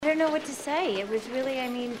don't know what to say. It was really,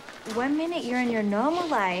 one minute you're in your normal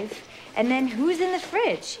life, and then who's in the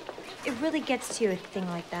fridge? It really gets to you, a thing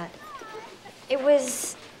like that. It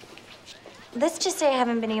was... Let's just say I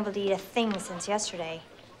haven't been able to eat a thing since yesterday.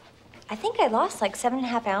 I think I lost like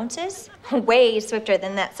 7.5 ounces. Way swifter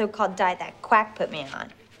than that so-called diet that Quack put me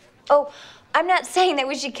on. Oh, I'm not saying that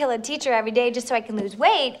we should kill a teacher every day just so I can lose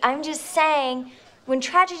weight. I'm just saying when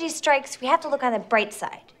tragedy strikes, we have to look on the bright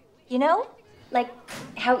side. You know? Like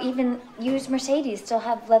how even used Mercedes still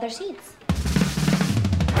have leather seats.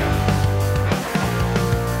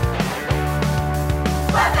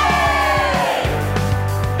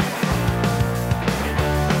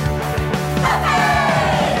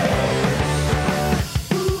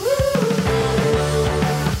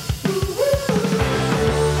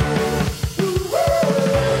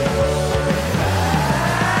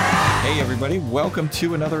 Welcome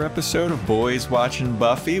to another episode of Boys Watching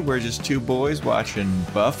Buffy. We're just two boys watching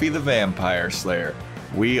Buffy the Vampire Slayer.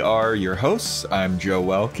 We are your hosts. I'm Joe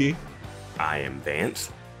Welke. I am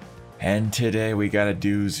Vance. And today we got a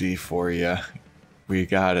doozy for you. We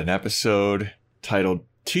got an episode titled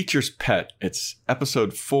Teacher's Pet. It's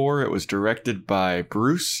episode 4. It was directed by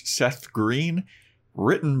Bruce Seth Green,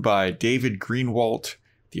 written by David Greenwalt.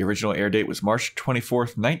 The original air date was March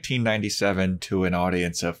 24th, 1997, to an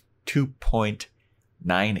audience of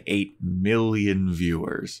 2.98 million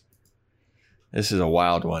viewers. This is a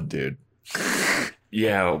wild one, dude.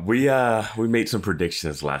 Yeah, we made some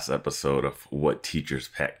predictions last episode of what Teacher's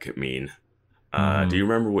Pet could mean. Do you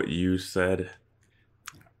remember what you said?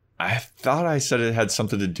 I thought I said it had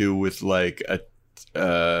something to do with like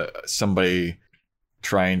somebody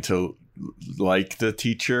trying to like the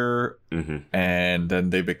teacher, and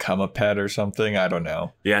then they become a pet or something. I don't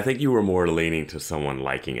know. Yeah, I think you were more leaning to someone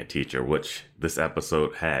liking a teacher, which this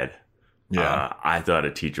episode had. Yeah, I thought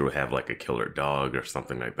a teacher would have like a killer dog or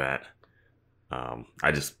something like that.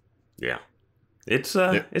 It's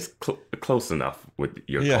close enough with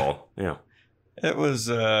your call. Yeah, it was.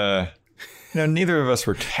 Neither of us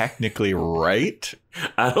were technically right.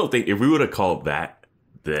 I don't think if we would have called that.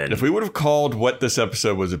 Then if we would have called what this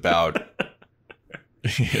episode was about,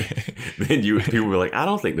 then people were like, I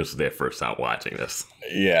don't think this is their first time watching this.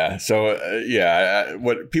 Yeah. So,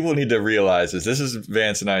 what people need to realize is this is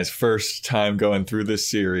Vance and I's first time going through this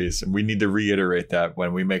series, and we need to reiterate that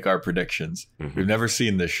when we make our predictions. We've never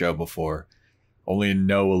seen this show before, only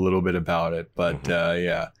know a little bit about it, but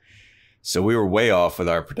yeah. So we were way off with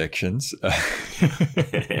our predictions.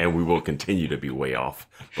 And we will continue to be way off,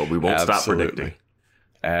 but we won't stop predicting.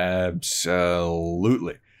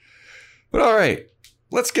 Absolutely. But all right,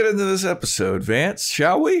 let's get into this episode, Vance,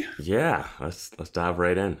 shall we? Yeah, let's dive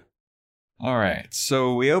right in. All right,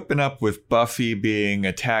 so we open up with Buffy being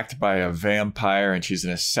attacked by a vampire, and she's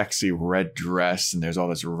in a sexy red dress, and there's all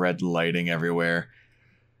this red lighting everywhere.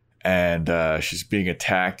 And she's being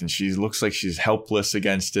attacked, and she looks like she's helpless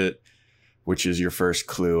against it, which is your first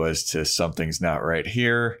clue as to something's not right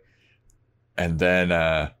here. And then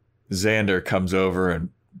Xander comes over and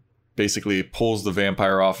basically pulls the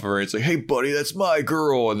vampire off of her. It's like, hey, buddy, that's my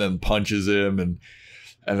girl. And then punches him. And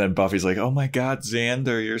then Buffy's like, oh, my God,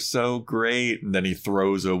 Xander, you're so great. And then he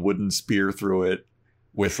throws a wooden spear through it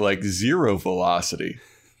with like 0 velocity.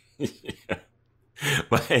 Yeah.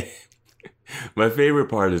 My favorite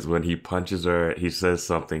part is when he punches her. He says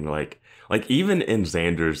something like even in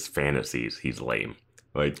Xander's fantasies, he's lame.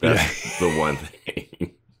 Like, that's the one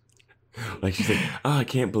thing. Like, she's like, oh, I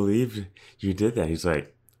can't believe you did that. He's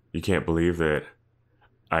like, you can't believe that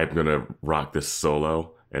I'm going to rock this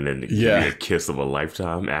solo and then give you a kiss of a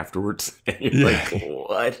lifetime afterwards. And you're like,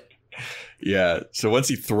 what? Yeah. So once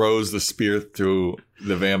he throws the spear through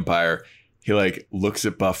the vampire, he like looks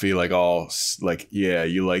at Buffy like all like, yeah,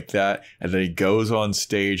 you like that? And then he goes on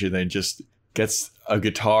stage and then just gets a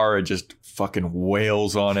guitar and just fucking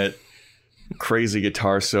wails on it. Crazy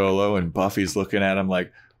guitar solo. And Buffy's looking at him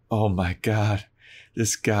like, oh my God,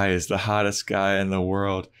 this guy is the hottest guy in the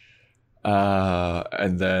world.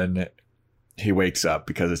 And then he wakes up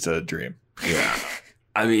because it's a dream. Yeah.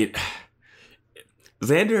 I mean,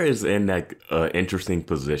 Xander is in that interesting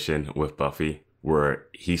position with Buffy where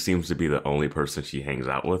he seems to be the only person she hangs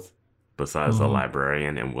out with besides the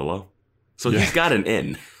librarian and Willow. So he's got an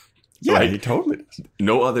in. Yeah, like, he totally does.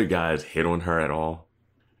 No other guys hit on her at all.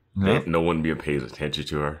 No, no one pays attention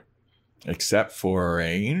to her. Except for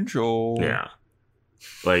Angel. Yeah.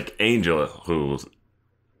 Like Angel, who's...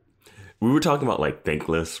 We were talking about like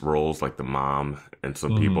thankless roles, like the mom and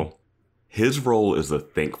some people. His role is a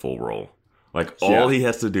thankful role. Like all he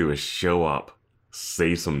has to do is show up,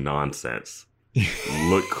 say some nonsense,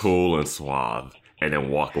 look cool and suave, and then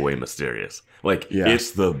walk away mysterious. Like,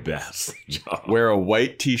 it's the best job. Wear a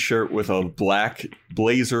white t-shirt with a black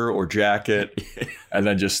blazer or jacket, and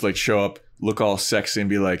then just like show up, look all sexy, and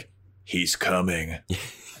be like, he's coming.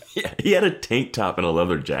 Yeah, he had a tank top and a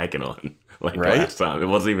leather jacket on, like last time. It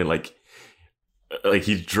wasn't even like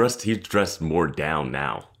he's dressed more down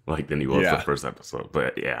now, like than he was the first episode.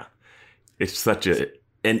 But yeah, it's such a,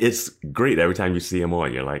 and it's great every time you see him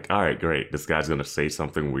on. You're like, all right, great, this guy's gonna say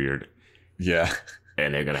something weird. Yeah,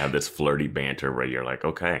 and they're gonna have this flirty banter where you're like,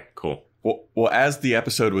 okay, cool. Well, as the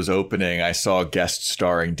episode was opening, I saw guest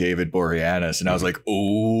starring David Boreanaz, and I was like,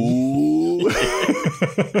 "Ooh,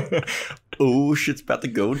 oh, shit's about to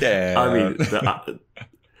go down." I mean,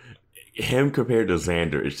 him compared to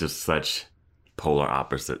Xander is just such polar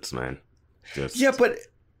opposites, man. Yeah, but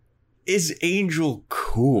is Angel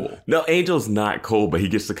cool? No, Angel's not cool, but he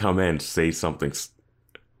gets to come in, say something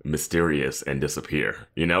mysterious, and disappear.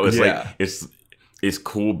 You know, it's like it's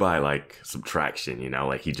cool by like subtraction, you know,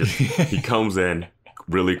 like he comes in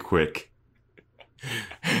really quick.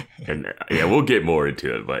 And we'll get more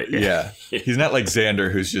into it, but he's not like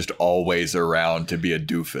Xander, who's just always around to be a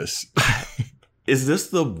doofus. Is this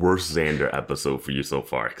the worst Xander episode for you so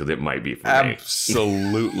far? Because it might be for me.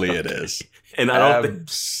 Absolutely, it is. And I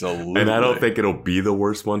don't think it'll be the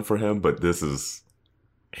worst one for him, but this is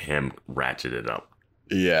him ratcheted up.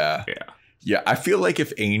 Yeah, I feel like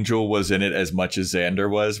if Angel was in it as much as Xander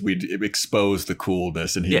was, we'd expose the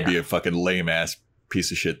coolness, and he'd be a fucking lame ass piece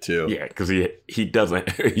of shit too. Yeah, because he doesn't.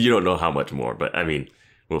 You don't know how much more, but I mean,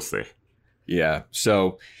 we'll see. Yeah.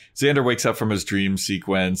 So Xander wakes up from his dream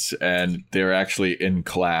sequence, and they're actually in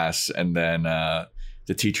class, and then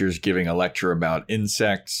the teacher's giving a lecture about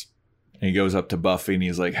insects. And he goes up to Buffy, and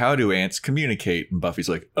he's like, "How do ants communicate?" And Buffy's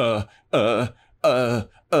like, And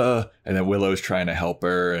then Willow's trying to help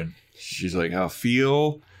her, and she's like, "How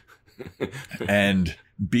feel?" And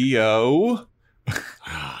B.O.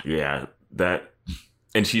 Yeah, that.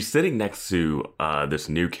 And she's sitting next to this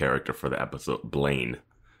new character for the episode, Blaine.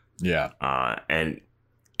 Yeah. And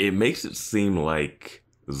it makes it seem like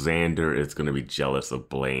Xander is going to be jealous of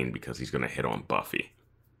Blaine because he's going to hit on Buffy.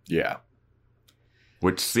 Yeah.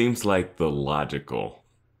 Which seems like the logical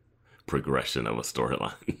progression of a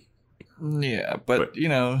storyline. Yeah, but you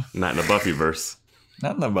know. Not in the Buffyverse.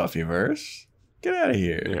 Not in the Buffyverse. Get out of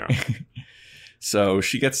here. Yeah. So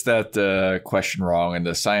she gets that question wrong, and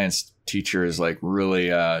the science teacher is like really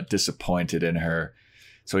disappointed in her.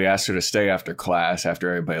 So he asks her to stay after class after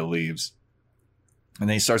everybody leaves. And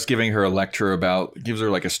then he starts giving her a lecture gives her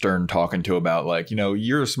like a stern talking to about like, you know,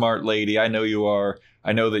 you're a smart lady. I know you are.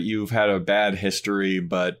 I know that you've had a bad history,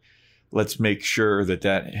 but let's make sure that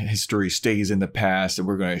history stays in the past, and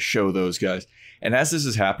we're going to show those guys. And as this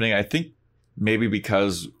is happening, I think maybe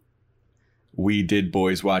because we did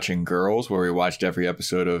Boys Watching Girls, where we watched every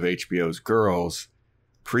episode of HBO's Girls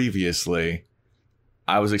previously,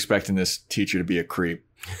 I was expecting this teacher to be a creep.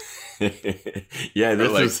 Yeah,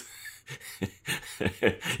 this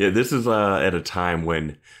is at a time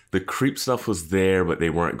when the creep stuff was there, but they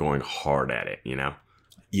weren't going hard at it, you know?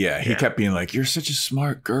 Yeah, he kept being like, "You're such a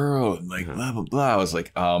smart girl," and like blah blah blah. I was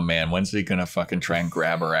like, "Oh man, when's he gonna fucking try and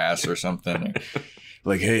grab her ass or something?"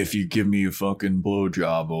 Like, "Hey, if you give me a fucking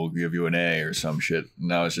blowjob, I'll give you an A" or some shit.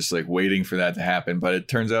 And I was just like waiting for that to happen, but it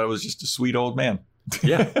turns out it was just a sweet old man.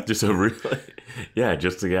 Just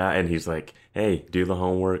a guy, and he's like, "Hey, do the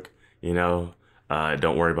homework, you know,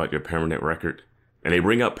 don't worry about your permanent record." And they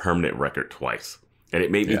bring up permanent record twice, and it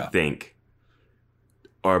made me think: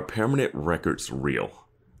 are permanent records real?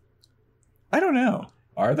 I don't know.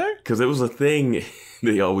 Are they? Because it was a thing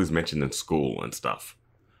they always mentioned in school and stuff,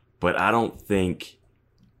 but I don't think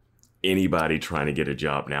anybody trying to get a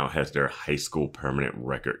job now has their high school permanent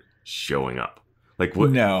record showing up. Like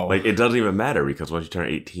what? No. Like it doesn't even matter because once you turn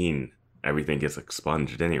 18, everything gets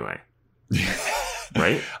expunged anyway.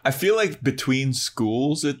 Right? I feel like between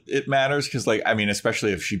schools it matters because, like, I mean,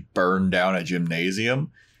 especially if she burned down a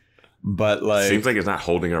gymnasium. But like, seems like it's not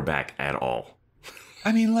holding her back at all.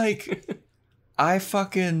 I mean, like, I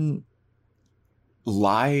fucking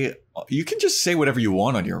lie. You can just say whatever you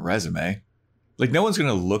want on your resume. Like, no one's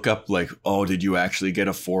gonna look up like, "Oh, did you actually get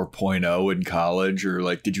a 4.0 in college?" Or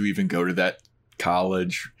like, "Did you even go to that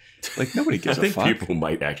college?" Like, nobody gives a fuck. I think people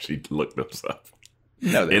might actually look those up.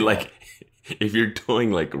 No, they won't. Like, if you're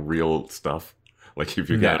doing like real stuff, like if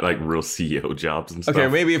you got like real CEO jobs and stuff. Okay,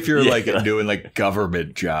 maybe if you're like doing like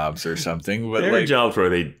government jobs or something. But there like, are jobs where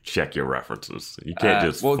they check your references. You can't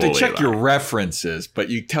just they check your references, but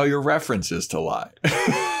you tell your references to lie.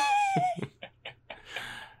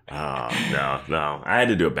 No. I had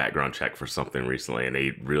to do a background check for something recently, and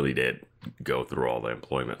they really did go through all the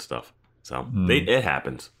employment stuff. So it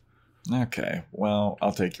happens. Okay, well,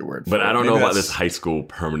 I'll take your word for it. But I don't Maybe know about that's- this high school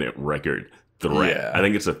permanent record threat. Yeah. I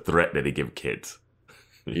think it's a threat that they give kids.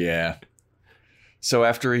 Yeah. So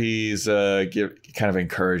after he's kind of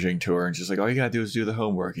encouraging to her and just like, all you gotta do is do the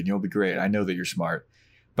homework and you'll be great. I know that you're smart.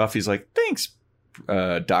 Buffy's like, thanks,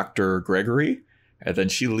 Dr. Gregory. And then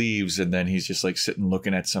she leaves and then he's just like sitting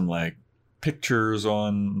looking at some like pictures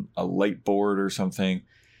on a light board or something.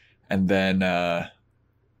 And then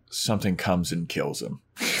something comes and kills him.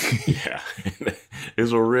 Yeah.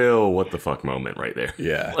 It's a real what the fuck moment right there.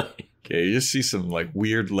 Yeah. Like, Okay, you just see some like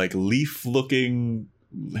weird like leaf looking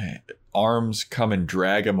arms come and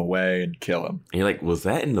drag him away and kill him. and you're like, was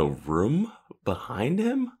that in the room behind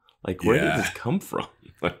him? Like, where Yeah. did this come from?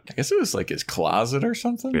 Like, I guess it was like his closet or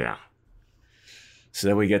something. yeah. So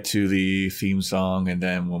then we get to the theme song, and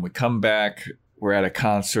then when we come back, we're at a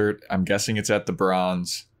concert. I'm guessing it's at the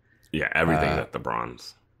Bronze. Yeah, everything's at the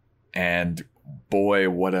Bronze. And boy,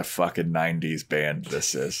 what a fucking 90s band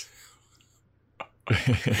this is.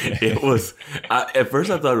 It was, at first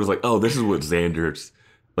I thought it was like, oh, this is what Xander's,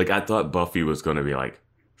 like, I thought Buffy was going to be like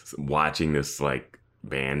watching this like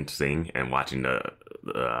band sing and watching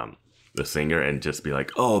the singer and just be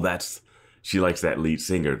like, oh, she likes that lead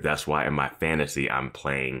singer. That's why in my fantasy I'm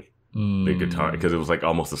playing the guitar, because it was like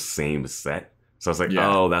almost the same set. So I was like,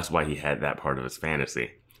 Yeah. oh, that's why he had that part of his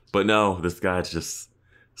fantasy. But no, this guy's just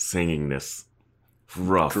singing this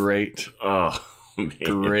rough. Great, Oh,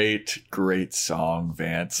 man. great song,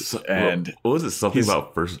 Vance. So- And what was it? Something he's-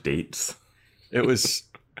 about first dates? it was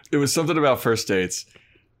something about first dates.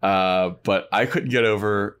 But I couldn't get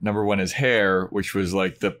over number one, his hair, which was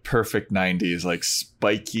like the perfect 90s, like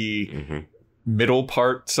spiky Mm-hmm. middle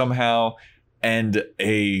part somehow, and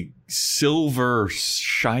a silver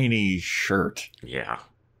shiny shirt Yeah.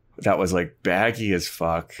 that was like baggy as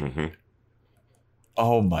fuck. Mm-hmm.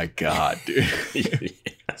 Oh my god, dude.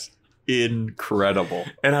 Yes. Incredible.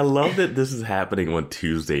 And I love that this is happening on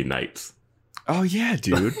Tuesday nights. Oh yeah,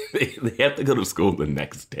 dude. They have to go to school the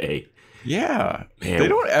next day. Yeah. Man. They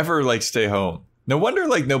don't ever like stay home. No wonder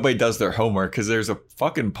like nobody does their homework, because there's a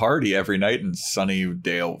fucking party every night in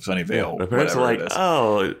Sunnyvale. The parents are whatever like, it is.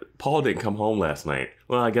 oh, Paul didn't come home last night.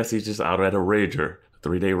 Well, I guess he's just out at a rager,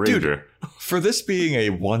 3-day rager. For this being a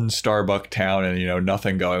one Starbucks town and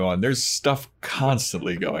nothing going on, there's stuff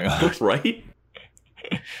constantly going on. Right?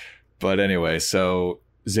 But anyway, so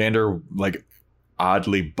Xander like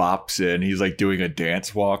oddly bops in. He's like doing a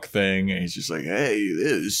dance walk thing, and he's just like, "Hey,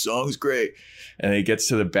 this song's great." And he gets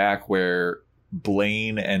to the back where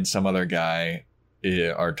Blaine and some other guy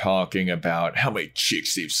are talking about how many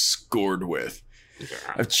chicks they've scored with. Yeah.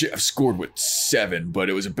 I've scored with 7, but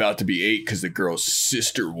it was about to be 8 because the girl's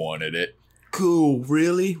sister wanted it. Cool,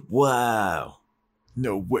 really? Wow.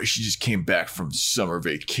 No way, she just came back from summer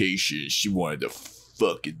vacation. She wanted to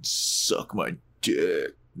fucking suck my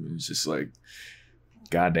dick. It was just like,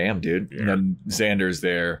 goddamn, dude. Yeah. And then Xander's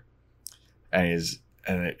there, and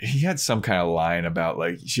he had some kind of line about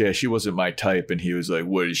like, yeah, she wasn't my type, and he was like,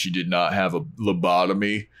 what? She did not have a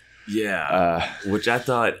lobotomy. Yeah. Which I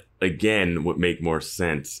thought, again, would make more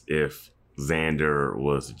sense if Xander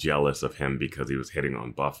was jealous of him because he was hitting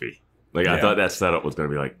on Buffy. Like, I Yeah. thought that setup was going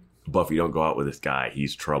to be like, Buffy, don't go out with this guy.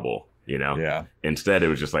 He's trouble, Yeah, Instead, it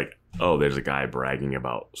was just like, oh, there's a guy bragging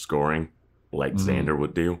about scoring like Xander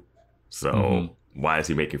would do. So why is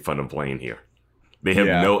he making fun of Blaine here? They have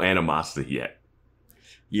Yeah. no animosity yet.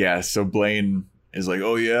 yeah. So Blaine is like,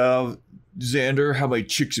 oh yeah, Xander, how many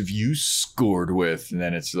chicks have you scored with? And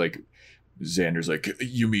then it's like, Xander's like,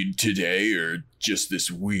 you mean today or just this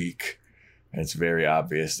week? And it's very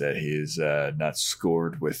obvious that he's not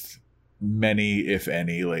scored with many, if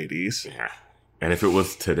any, ladies. Yeah. And if it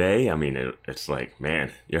was today, I mean, it's like,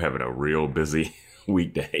 man, you're having a real busy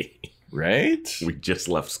weekday. Right? We just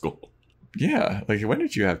left school. Yeah. Like, when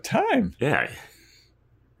did you have time? Yeah.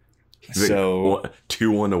 So,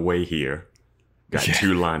 2 on the way here. Got Yeah.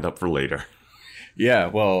 2 lined up for later. yeah,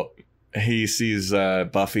 well, he sees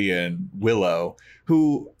Buffy and Willow,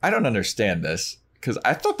 who I don't understand this, because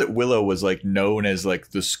I thought that Willow was like known as like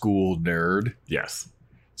the school nerd. Yes.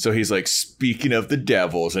 So he's like, speaking of the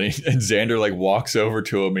devils, and Xander like walks over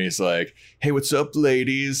to him and he's like, hey, what's up,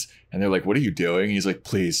 ladies? And they're like, what are you doing? And he's like,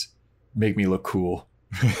 please make me look cool.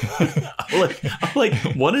 I'm like,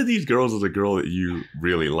 one of these girls is a girl that you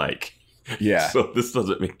really like. Yeah, So this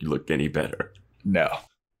doesn't make you look any better. no.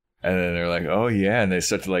 And then they're like, oh yeah. And they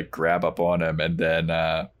start to like grab up on him. And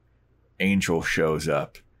then Angel shows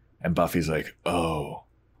up and Buffy's like, oh,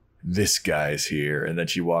 this guy's here. And then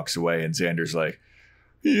she walks away and Xander's like,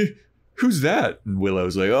 who's that? And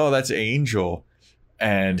Willow's like, oh, that's Angel.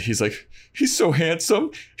 And he's like, he's so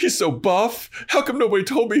handsome. He's so buff. How come nobody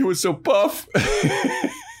told me he was so buff?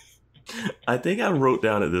 I think I wrote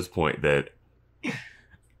down at this point that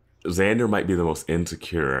Xander might be the most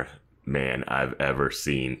insecure man I've ever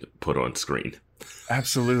seen put on screen.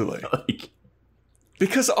 Absolutely.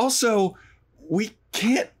 Because also, we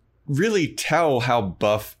can't really tell how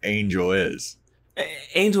buff Angel is.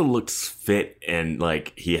 Angel looks fit and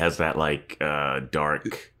like he has that like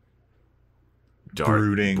dark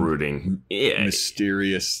brooding, yeah,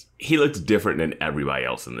 mysterious. He looks different than everybody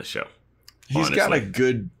else in the show. He's got a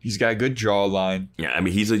good jawline. Yeah, I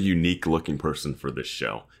mean he's a unique looking person for this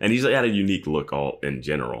show, and he's got a unique look all in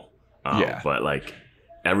general. But like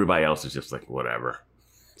everybody else is just like whatever.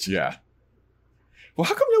 Yeah. Well,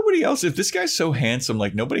 how come nobody else? If this guy's so handsome,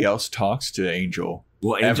 like nobody else talks to Angel.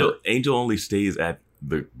 Well, Angel only stays at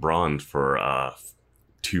the bronze for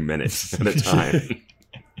 2 minutes at a time.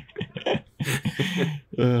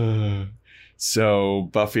 So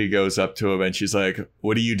Buffy goes up to him and she's like,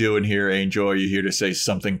 "What are you doing here, Angel? Are you here to say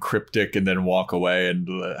something cryptic and then walk away and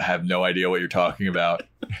have no idea what you're talking about?"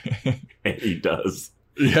 And he does.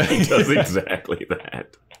 Yeah, he does exactly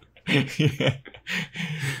that.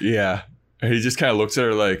 Yeah. And he just kind of looks at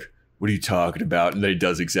her like, "What are you talking about?" And then he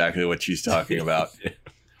does exactly what she's talking about.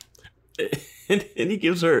 and he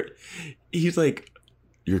gives her, he's like,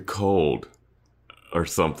 "You're cold," or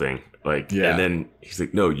something. Like, yeah. And then he's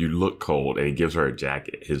like, "No, you look cold." And he gives her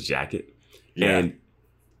his jacket. Yeah. And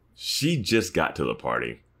she just got to the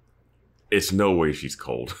party. It's no way she's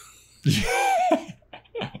cold.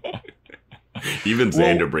 Even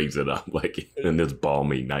Xander brings it up, like, in this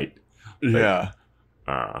balmy night. Yeah.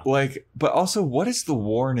 But also, what is the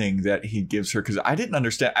warning that he gives her? Because I didn't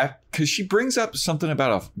understand. Because she brings up something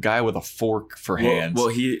about a guy with a fork for hands. Well,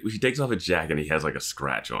 he takes off his jacket and he has like a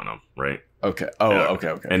scratch on him, right? Okay. Oh,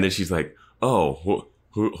 okay. And then she's like, "Oh,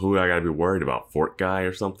 who I gotta be worried about? Fork guy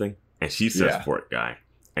or something?" And she says fork guy,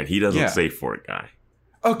 and he doesn't say fork guy.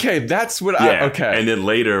 Okay, that's what okay. And then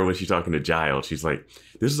later when she's talking to Giles, she's like,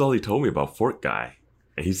 "This is all he told me about fork guy."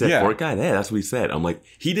 And he said fork guy? Yeah, that's what he said. I'm like,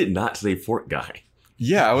 he did not say fork guy.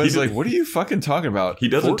 Yeah, I was like, what are you fucking talking about? He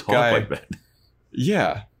doesn't talk like that.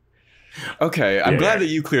 Yeah. Okay, I'm glad that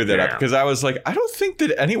you cleared that up, because I was like, I don't think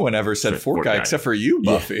that anyone ever said fork guy except for you,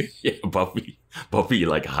 Buffy. Yeah, Buffy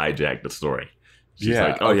like hijacked the story. She's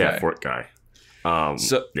like, "Oh yeah, fork guy."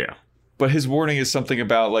 But his warning is something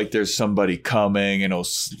about like there's somebody coming and he'll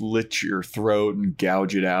slit your throat and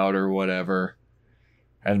gouge it out or whatever.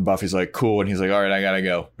 And Buffy's like, "Cool," and he's like, "All right, I gotta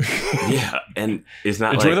go." Yeah, and it's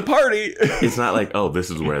not enjoy the party. It's not like, "Oh,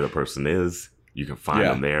 this is where the person is. You can find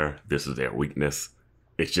them there. This is their weakness."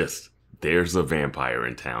 It's just there's a vampire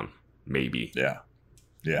in town, maybe.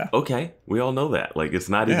 Yeah. Okay, we all know that. Like, it's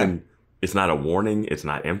not even. It's not a warning. It's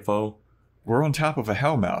not info. We're on top of a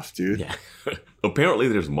hellmouth, dude. Yeah. Apparently,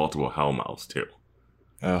 there's multiple hellmouths too.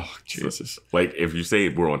 Oh, Jesus! So, like, if you say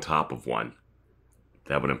we're on top of one,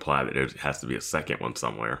 that would imply that there has to be a second one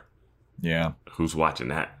somewhere. Yeah. Who's watching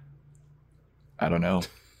that? I don't know.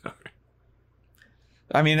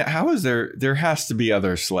 I mean, how is there? There has to be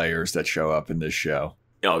other Slayers that show up in this show.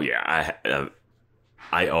 Oh yeah,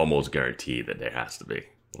 I almost guarantee that there has to be.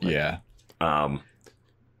 Like, yeah.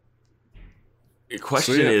 The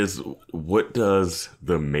question is, what does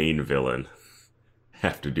the main villain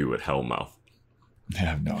have to do with Hellmouth? I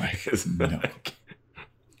have no idea. No.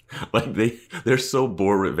 Like they're so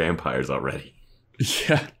bored with vampires already.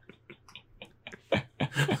 Yeah.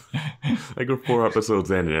 Like we're 4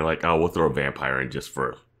 episodes in and they're like, "Oh, we'll throw a vampire in just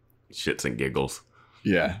for shits and giggles."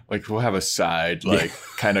 Yeah. Like we'll have a side, like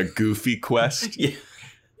kind of goofy quest. Yeah.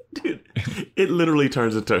 Dude, it literally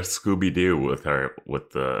turns into Scooby-Doo with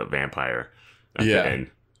the vampire. At the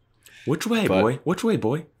end. Which way, boy? Which way,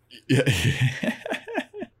 boy? Yeah.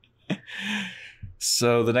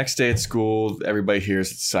 So the next day at school, everybody hears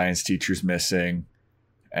that the science teacher's missing.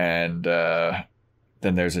 And then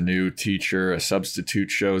there's a new teacher, a substitute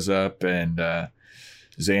shows up, and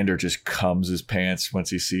Xander just comes his pants once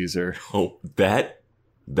he sees her. Oh, that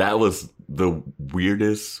was the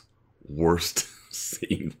weirdest, worst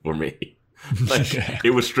scene for me. Like,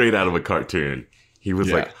 it was straight out of a cartoon. He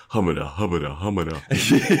was like, "Humada, humada, humada."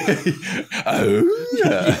 Oh,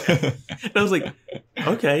 yeah. And I was like,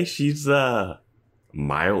 okay, she's a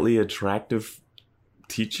mildly attractive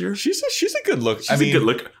teacher. She's a good look. A good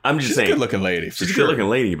look. I'm just saying, a good looking lady. She's a good looking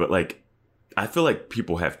lady, but like, I feel like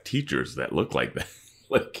people have teachers that look like that.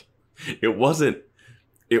 Like, it wasn't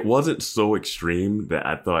so extreme that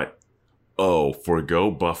I thought, oh,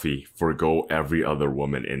 forgo Buffy, forgo every other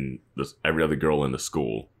girl in the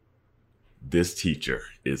school. This teacher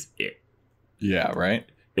is it. Yeah, right?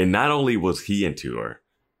 And not only was he into her,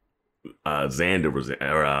 Xander was,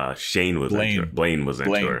 or Shane was Blaine. into her. Blaine was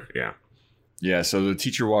into her. Yeah. Yeah, so the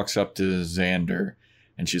teacher walks up to Xander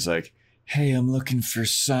and she's like, "Hey, I'm looking for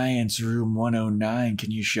science room 109.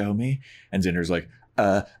 Can you show me?" And Xander's like,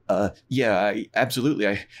 yeah,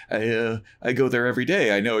 absolutely. I go there every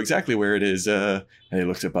day. I know exactly where it is." And he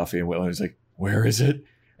looks at Buffy and Willow and he's like, "Where is it?"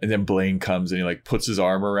 And then Blaine comes and he like puts his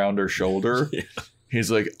arm around her shoulder. Yeah. He's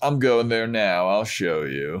like, "I'm going there now. I'll show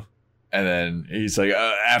you." And then he's like,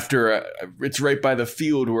 after it's right by the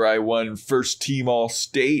field where I won first team all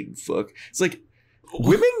state. Fuck. It's like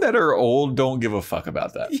women that are old don't give a fuck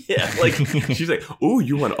about that. Yeah. Like, she's like, "Oh,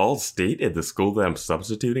 you won all state at the school that I'm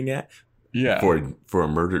substituting at Yeah. for a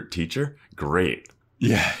murdered teacher? Great."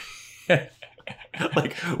 Yeah.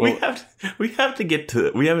 Like, Well- we have to get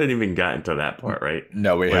to, we haven't even gotten to that part, right?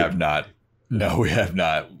 No, we Like- have not. No, we have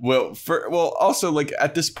not. Well, also, like,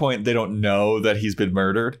 at this point, they don't know that he's been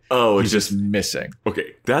murdered. Oh, He's it's just just, missing.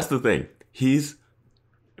 okay. That's the thing. He's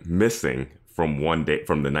missing from one day,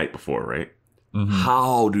 from the night before, right?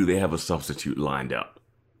 How do they have a substitute lined up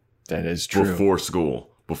That is true. before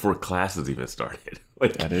school, before classes even started?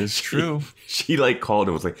 Like, That is true. She like called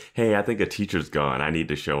and was like, "Hey, I think a teacher's gone. I need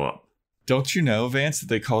to show up." Don't you know, Vance, that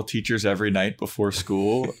they call teachers every night before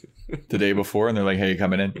school the day before, and they're like, "Hey, you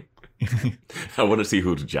coming in?" I want to see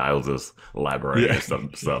who Giles's library Yeah.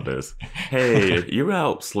 sub is. "Hey, you were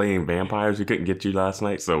out slaying vampires. We couldn't get you last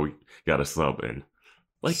night, so we got a sub in."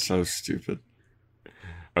 Like, So stupid.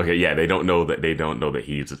 okay, yeah, they don't know that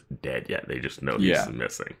he's dead yet. They just know he's Yeah.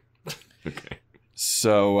 missing. Okay.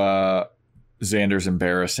 So Xander's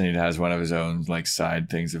embarrassed and he has one of his own like side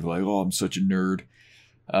things of like, "Oh, I'm such a nerd."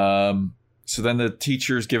 So then the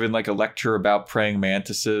teacher's given like a lecture about praying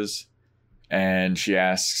mantises, and she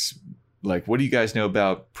asks like, "What do you guys know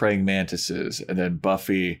about praying mantises?" And then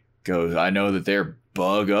Buffy goes, "I know that they're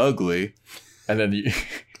bug ugly." And then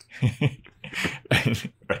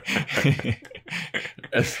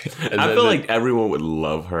I feel like everyone would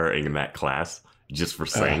love her in that class just for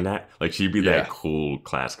saying that. Like, she'd be yeah. that cool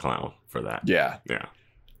class clown for that. yeah. Yeah.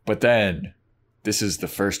 But then this is the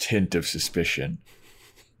first hint of suspicion.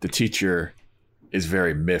 The teacher is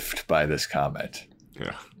very miffed by this comment.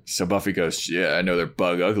 Yeah. So Buffy goes, "Yeah, I know they're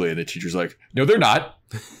bug ugly." And the teacher's like, "No, they're not.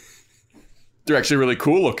 They're actually really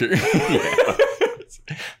cool looking."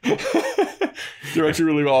 They're actually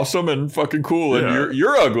really awesome and fucking cool, and Yeah.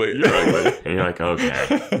 you're ugly. You're ugly. And you're like,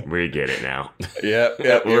 "Okay, we get it now." Yeah,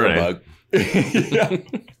 we're you're a in. bug. Yeah.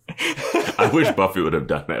 I wish Buffy would have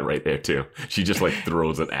done that right there too. She just like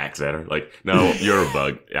throws an axe at her. Like, "No, you're a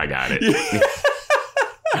bug. I got it."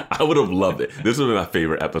 I would have loved it. This would be my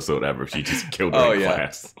favorite episode ever. She just killed her in yeah.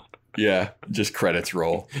 class. Yeah, just credits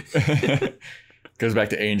roll. Goes back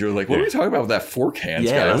to Angel. Like, what are we talking about with that fork hands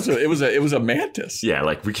Yeah, guy? It was a mantis. Yeah,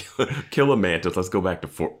 like we kill a mantis. Let's go back to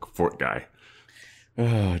Fort guy.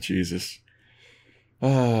 Oh, Jesus.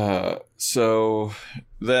 So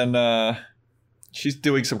then she's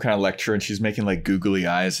doing some kind of lecture and she's making like googly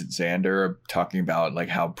eyes at Xander, talking about like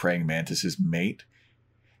how praying mantises mate.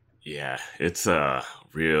 Yeah, it's a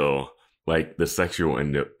real, like, the sexual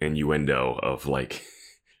innuendo of like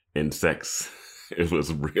insects. It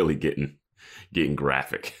was really getting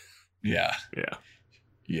graphic. Yeah. Yeah.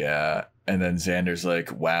 Yeah. And then Xander's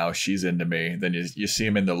like, "Wow, she's into me." Then you see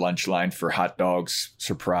him in the lunch line for hot dogs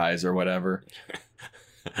surprise or whatever.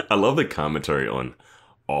 I love the commentary on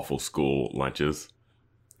awful school lunches.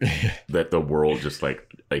 That the world just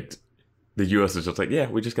like the U.S. is just like, "Yeah,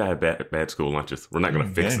 we just got bad school lunches. We're not going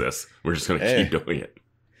to fix Hey. this. We're just going to Hey. keep doing it."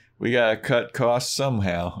 We gotta cut costs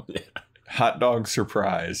somehow. Yeah. Hot dog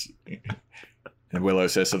surprise. And Willow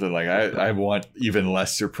says something like, I want even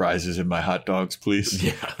less surprises in my hot dogs, please.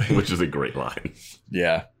 Yeah, which is a great line.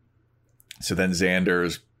 Yeah. So then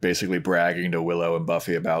Xander's basically bragging to Willow and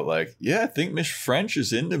Buffy about like, "Yeah, I think Miss French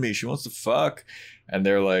is into me. She wants to fuck." And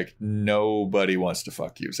they're like, "Nobody wants to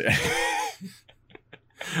fuck you, Xander."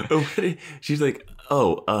 She's like,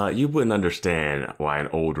 "Oh, you wouldn't understand why an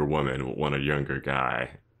older woman would want a younger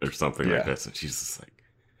guy," or something Yeah. like this. And she's just like,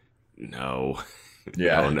 "No."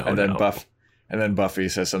 Yeah. No, and then no. Buffy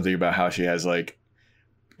says something about how she has like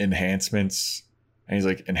enhancements. And he's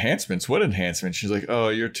like, "Enhancements? What enhancements?" She's like, "Oh,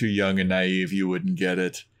 you're too young and naive. You wouldn't get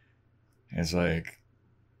it." And it's like,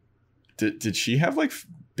 did she have like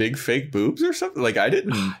big fake boobs or something? Like, I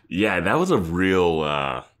didn't. Yeah, that was a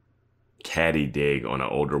real catty dig on an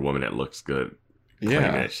older woman that looks good. Claiming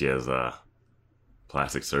Yeah. that she has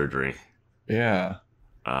plastic surgery. Yeah.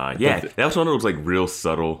 Yeah, that was one of those like real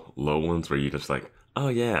subtle low ones where you just like, "Oh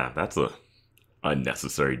yeah, that's a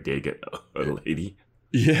unnecessary dig at a lady."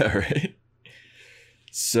 Yeah, right.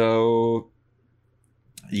 So,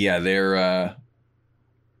 yeah, they're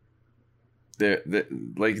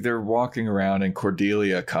they're walking around, and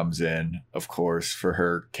Cordelia comes in, of course, for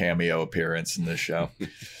her cameo appearance in this show.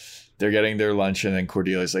 They're getting their lunch, and then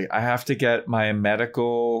Cordelia's like, I have to get my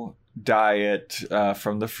medical diet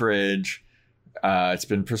from the fridge. It's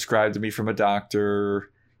been prescribed to me from a doctor.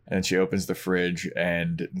 And she opens the fridge,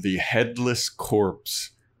 and the headless corpse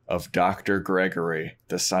of Dr. Gregory,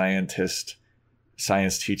 the science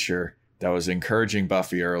teacher that was encouraging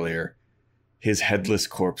Buffy earlier, his headless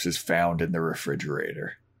corpse is found in the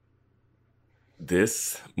refrigerator.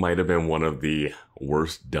 This might have been one of the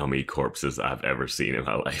worst dummy corpses I've ever seen in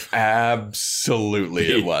my life. Absolutely,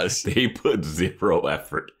 it was. They put zero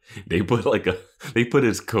effort. They put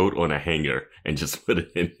his coat on a hanger and just put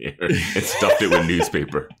it in there and stuffed it with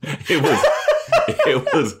newspaper.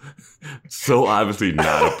 It was so obviously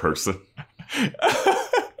not a person.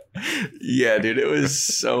 Yeah, dude, it was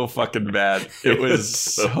so fucking bad. It was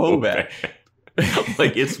so bad.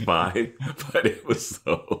 Like, it's fine, but it was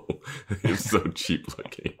so cheap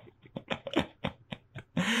looking.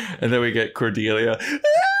 And then we get Cordelia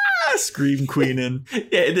scream queening.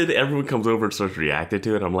 Yeah, and then everyone comes over and starts reacting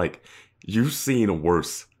to it. I'm like, you've seen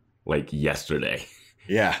worse, like, yesterday.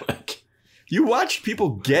 Yeah. Like, you watched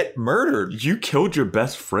people get murdered. you killed your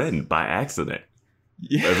best friend by accident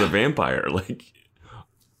as a vampire. Like,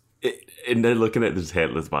 and they're looking at this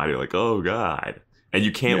headless body like, oh, God. And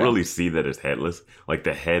you can't really see that it's headless. Like,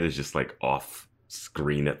 the head is just, like, off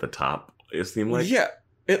screen at the top, it seemed like. Yeah.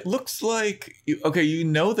 It looks like, okay, you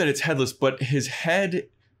know that it's headless, but his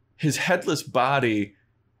headless body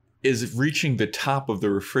is reaching the top of the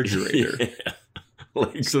refrigerator. Yeah.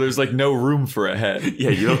 Like, So there's like no room for a head.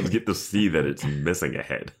 yeah, you don't get to see that it's missing a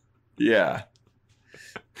head. Yeah.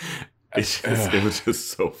 It was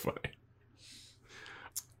just so funny.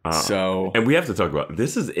 So, And we have to talk about,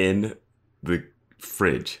 this is in the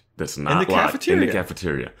fridge that's not In the locked. cafeteria. In the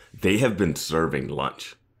cafeteria. They have been serving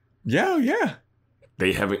lunch. yeah.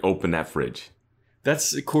 They haven't opened that fridge.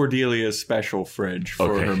 That's Cordelia's special fridge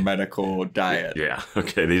for Okay. her medical diet. Yeah.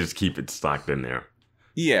 Okay. They just keep it stocked in there.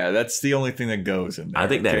 Yeah, that's the only thing that goes in there. I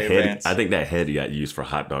think that okay, head. Vance? I think that head got used for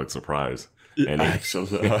hot dog surprise. And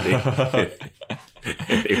Absolutely. they,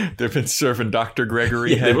 They've been serving Dr.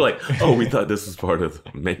 Gregory they head. were like, "Oh, we thought this was part of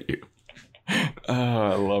the menu." Oh,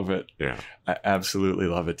 I love it. Yeah. I absolutely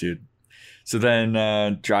love it, dude. So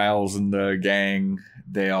then Giles and the gang,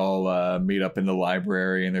 they all meet up in the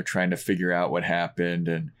library, and they're trying to figure out what happened.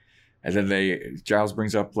 And then Giles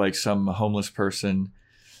brings up like some homeless person,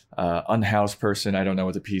 unhoused person. I don't know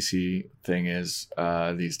what the PC thing is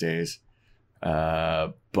these days.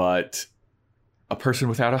 But a person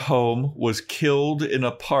without a home was killed in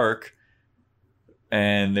a park,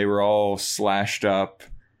 and they were all slashed up.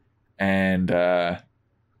 And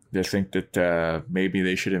they think that maybe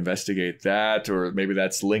they should investigate that, or maybe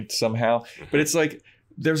that's linked somehow. But it's like,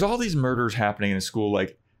 there's all these murders happening in a school.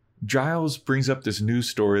 Like, Giles brings up this news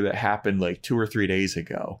story that happened like 2 or 3 days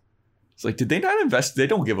ago. It's like, did they not invest? They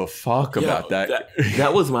don't give a fuck about that.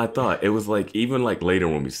 That was my thought. It was like, even like later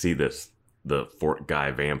when we see this, the Fort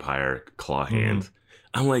Guy vampire claw hands,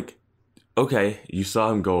 I'm like, okay, you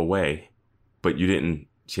saw him go away, but you didn't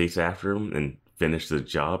chase after him and finish the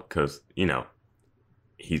job because, you know,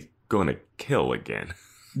 he's going to kill again.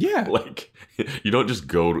 Yeah. Like, you don't just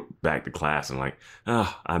go back to class and like,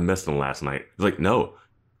 I missed him last night. It's like, no,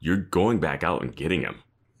 you're going back out and getting him.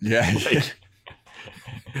 Yeah. Like,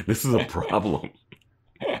 this is a problem.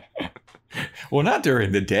 Well, not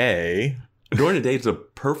during the day. During the day, it's a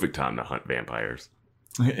perfect time to hunt vampires.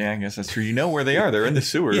 Yeah, I guess that's true. You know where they are. They're in the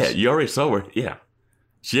sewers. Yeah, you already saw her. Yeah.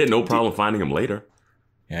 She had no problem finding him later.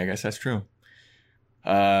 Yeah, I guess that's true.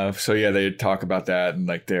 So yeah, they talk about that, and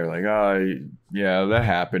like they're like, oh yeah, that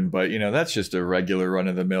happened, but you know, that's just a regular run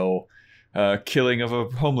of the mill killing of a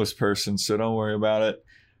homeless person, so don't worry about it.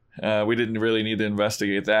 We didn't really need to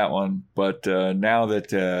investigate that one, but now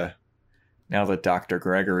that Dr.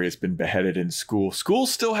 Gregory has been beheaded in school's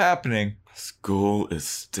still happening. School is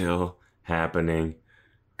still happening.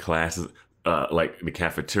 Classes, like the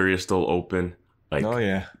cafeteria is still open. Like, Oh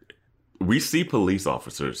yeah, we see police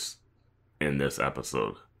officers in this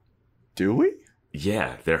episode. do we?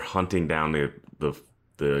 Yeah, they're hunting down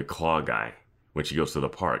the claw guy when she goes to the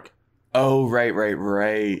park. Oh right.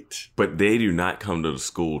 But they do not come to the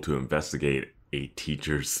school to investigate a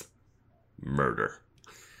teacher's murder.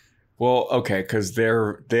 Well, okay, because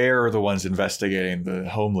they're the ones investigating the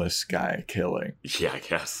homeless guy killing. Yeah, I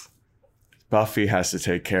guess. Buffy has to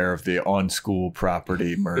take care of the on-school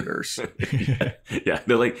property murders. Yeah,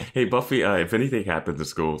 they're like, hey, Buffy, if anything happens at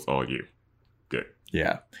school, it's all you. Good.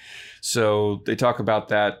 Yeah. So they talk about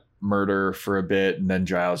that murder for a bit, and then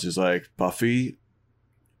Giles is like, Buffy,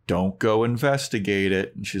 don't go investigate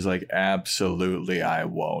it. And she's like, absolutely, I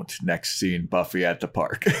won't. Next scene, Buffy at the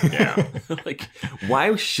park. Yeah. Like,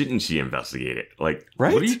 why shouldn't she investigate it? Like,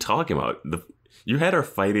 Right? What are you talking about? You had her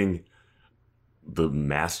fighting the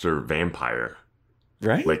master vampire,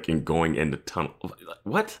 Right? like, in going into tunnel.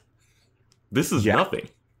 What? This is Yeah. nothing.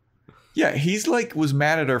 Yeah, he's like, was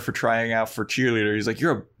mad at her for trying out for cheerleader. He's like,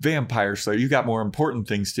 you're a vampire slayer. You got more important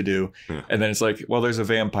things to do. Yeah. And then it's like, well, there's a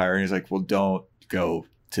vampire. And he's like, well, don't go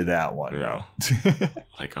to that one. Yeah. No.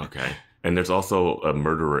 Like, okay. And there's also a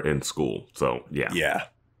murderer in school. So, yeah. Yeah.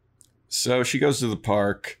 So she goes to the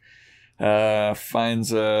park,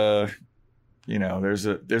 finds a, there's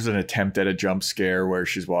an attempt at a jump scare where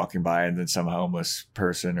she's walking by and then some homeless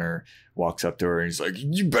person walks up to her and he's like,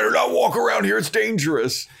 you better not walk around here. It's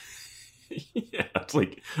dangerous. Yeah. It's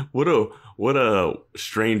like, what a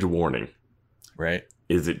strange warning. Right.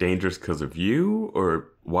 Is it dangerous because of you,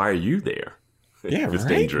 or why are you there? Yeah. If it's right?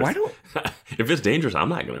 dangerous. Why don't? If it's dangerous, I'm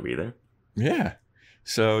not going to be there. Yeah.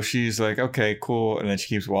 So she's like, okay, cool. And then she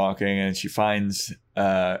keeps walking and she finds,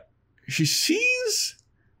 she sees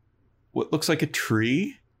what looks like a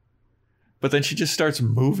tree, but then she just starts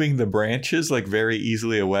moving the branches like very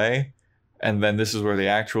easily away. And then this is where the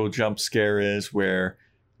actual jump scare is, where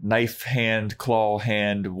knife hand, claw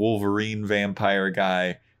hand, Wolverine vampire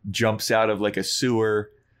guy jumps out of like a sewer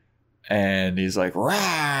and he's like, rah,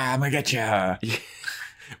 I'm gonna get ya.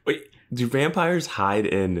 Wait, do vampires hide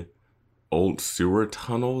in old sewer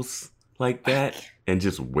tunnels like that and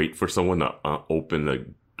just wait for someone to open the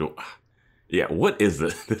door? Yeah, what is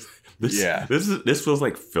this? Yeah. This feels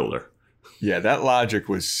like filler. Yeah, that logic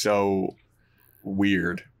was so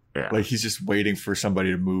weird. Yeah. Like he's just waiting for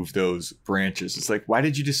somebody to move those branches. It's like, why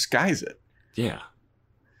did you disguise it? Yeah.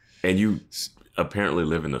 And you apparently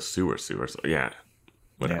live in the sewer, so yeah.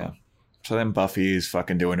 Whatever. Yeah. So then Buffy is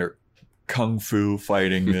fucking doing her kung fu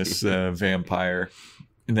fighting this vampire.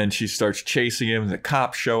 And then she starts chasing him. The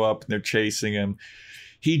cops show up and they're chasing him.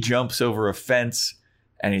 He jumps over a fence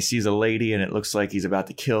and he sees a lady and it looks like he's about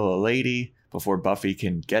to kill a lady before Buffy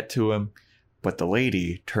can get to him. But the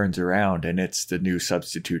lady turns around and it's the new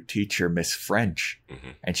substitute teacher, Miss French. Mm-hmm.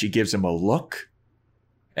 And she gives him a look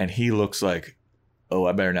and he looks like, oh,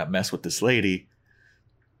 I better not mess with this lady.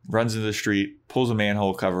 Runs into the street, pulls a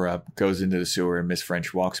manhole cover up, goes into the sewer, and Miss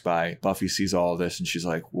French walks by. Buffy sees all of this and she's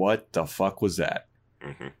like, what the fuck was that?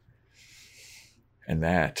 Mm-hmm. And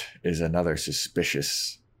that is another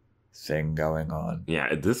suspicious thing going on. Yeah,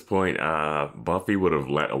 at this point, Buffy would have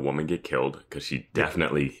let a woman get killed because she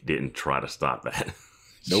definitely didn't try to stop that.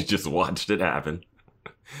 She Nope. just watched it happen.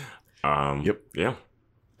 Yep. Yeah.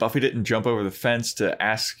 Buffy didn't jump over the fence to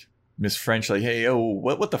ask Miss French, like, hey, yo,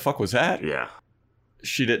 what the fuck was that? Yeah.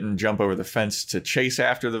 She didn't jump over the fence to chase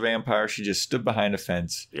after the vampire. She just stood behind a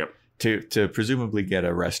fence Yep. to presumably get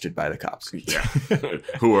arrested by the cops. Yeah.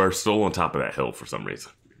 Who are still on top of that hill for some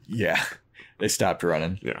reason. Yeah. They stopped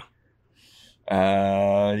running. Yeah.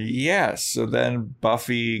 Yeah. So then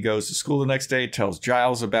Buffy goes to school the next day, tells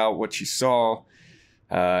Giles about what she saw.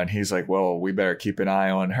 And he's like, well, we better keep an eye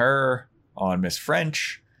on her, on Miss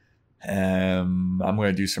French. I'm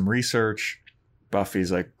going to do some research.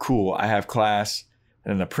 Buffy's like, cool, I have class.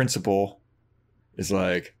 And the principal is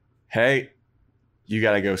like, hey, you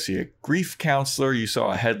got to go see a grief counselor. You saw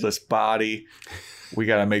a headless body. We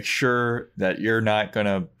got to make sure that you're not going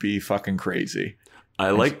to be fucking crazy. I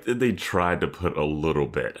like that they tried to put a little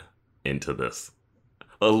bit into this.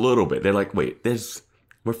 A little bit. They're like, wait,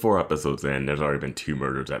 we're 4 episodes in. There's already been 2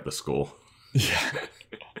 murders at the school. Yeah.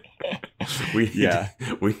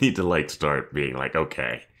 We need to like start being like,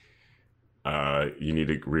 okay, you need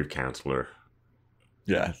a grief counselor.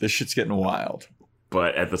 Yeah, this shit's getting wild.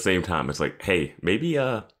 But at the same time, it's like, hey,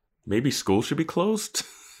 maybe school should be closed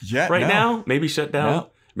Yeah, right no. now. Maybe shut down. No.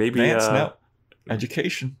 Maybe Vance, no.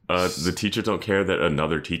 Education. The teachers don't care that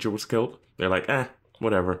another teacher was killed. They're like,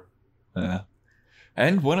 whatever. Yeah.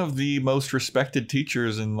 And one of the most respected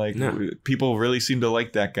teachers, and like people really seem to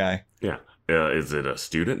like that guy. Yeah. Is it a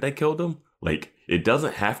student that killed him? Like, it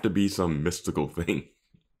doesn't have to be some mystical thing.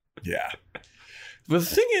 Yeah. But the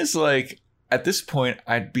thing is, like, at this point,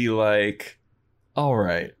 I'd be like, all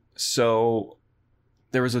right, so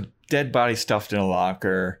there was a dead body stuffed in a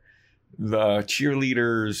locker. The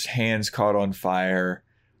cheerleader's hands caught on fire.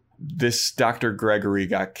 This Dr. Gregory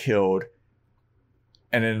got killed.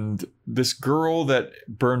 And then this girl that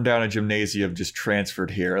burned down a gymnasium just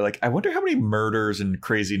transferred here. Like, I wonder how many murders and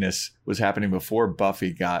craziness was happening before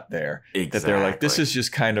Buffy got there. Exactly. That they're like, this is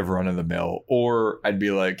just kind of run of the mill. Or I'd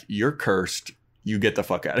be like, you're cursed. You get the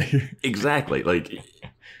fuck out of here. Exactly. Like,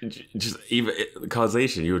 just even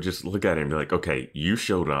causation, you would just look at it and be like, okay, you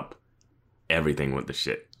showed up. Everything went to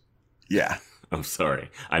shit. Yeah. I'm sorry.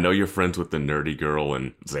 I know you're friends with the nerdy girl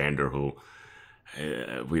and Xander, who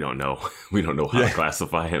we don't know. We don't know how to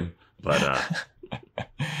classify him. But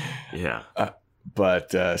yeah.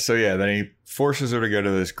 So yeah, then he forces her to go to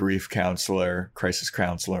this grief counselor, crisis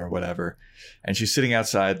counselor, or whatever. And she's sitting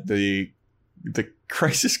outside. The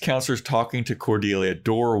crisis counselor's talking to Cordelia,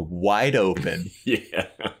 door wide open. Yeah.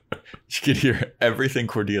 You can hear everything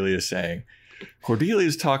Cordelia's saying.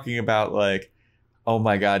 Cordelia's talking about like, oh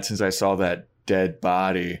my God, since I saw that dead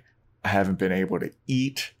body, I haven't been able to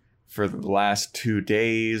eat for the last 2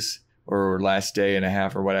 days or last day and a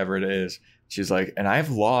half or whatever it is. She's like, and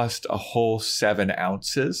I've lost a whole 7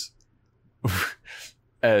 ounces.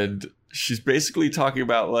 And she's basically talking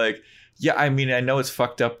about like, yeah, I mean, I know it's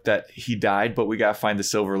fucked up that he died, but we got to find the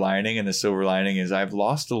silver lining. And the silver lining is I've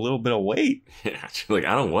lost a little bit of weight. Yeah, she's like,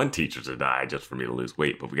 I don't want teachers to die just for me to lose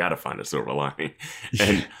weight, but we got to find a silver lining.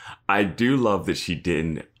 And I do love that she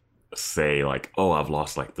didn't say like, oh, I've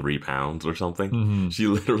lost like 3 pounds or something. Mm-hmm. She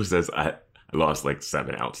literally says, I lost like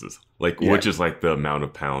 7 ounces, which is like the amount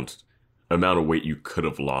of weight you could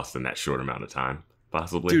have lost in that short amount of time,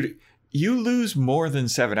 possibly. Dude, you lose more than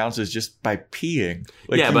 7 ounces just by peeing.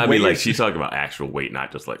 Like, yeah, but I mean, like, she's talking about actual weight,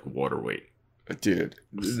 not just like water weight. Dude,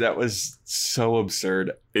 that was so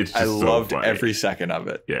absurd. I loved every second of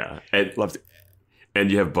it. Yeah. Loved it.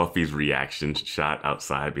 And you have Buffy's reaction shot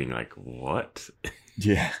outside being like, what?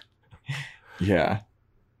 Yeah. Yeah.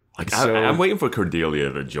 Like, I'm waiting for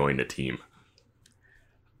Cordelia to join the team.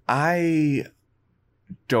 I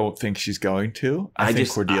don't think she's going to. I think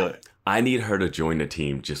Cordelia... I need her to join the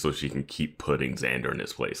team just so she can keep putting Xander in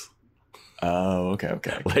his place. Oh,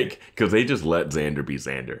 okay. Like, because they just let Xander be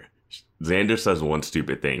Xander. Xander says one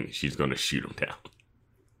stupid thing, she's going to shoot him down.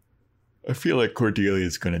 I feel like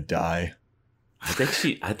Cordelia's going to die. I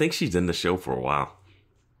think she's in the show for a while.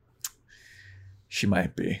 She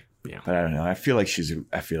might be. Yeah. But I don't know. I feel like she's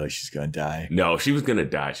going to die. No, if she was going to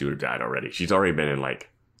die, she would have died already. She's already been in like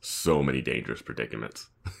so many dangerous predicaments.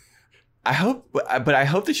 I hope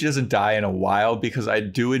that she doesn't die in a while because I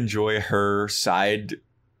do enjoy her side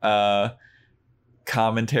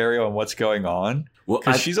commentary on what's going on. Well,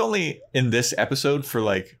 because she's only in this episode for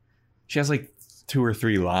like, she has like 2 or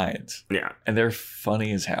 3 lines. Yeah. And they're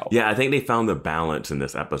funny as hell. Yeah, I think they found the balance in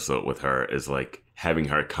this episode with her is like having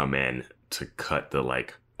her come in to cut the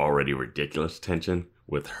like already ridiculous tension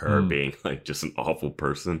with her being like just an awful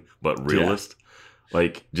person, but realist. Yeah.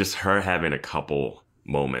 Like just her having a couple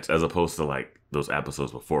moments as opposed to like those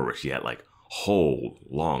episodes before where she had like whole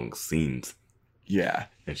long scenes. Yeah.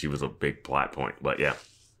 And she was a big plot point, but yeah.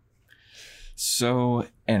 So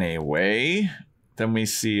anyway, then we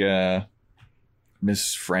see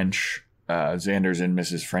Miss French, Xander's in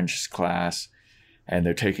Mrs. French's class and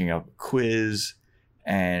they're taking a quiz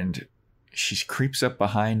and she creeps up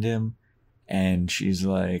behind him and she's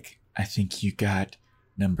like, I think you got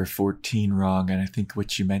number 14 wrong, and I think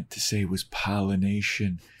what you meant to say was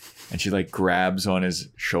pollination. And she like grabs on his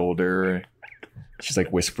shoulder. She's like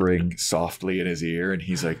whispering softly in his ear, and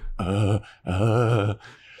he's like, And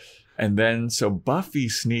then so Buffy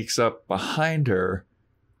sneaks up behind her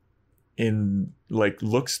in like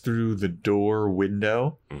looks through the door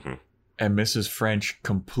window, and Mrs. French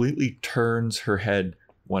completely turns her head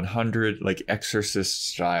 100 like exorcist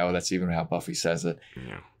style. That's even how Buffy says it.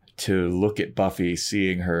 Yeah. To look at Buffy,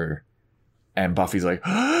 seeing her, and Buffy's like,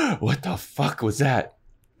 what the fuck was that?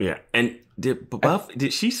 Yeah. And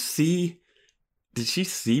did she see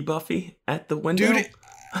Buffy at the window? Dude,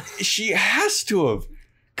 she has to have.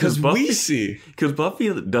 Because we see. Because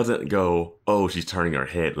Buffy doesn't go, oh, she's turning her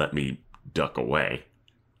head, let me duck away.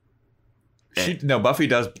 Buffy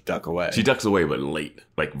does duck away. She ducks away, but late.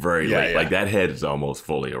 Like very late. Yeah. Like that head is almost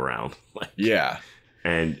fully around. Like, yeah.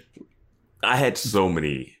 And I had so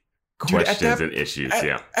many questions and issues.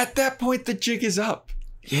 At that point, the jig is up.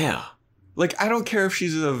 Yeah. Like, I don't care if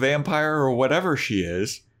she's a vampire or whatever she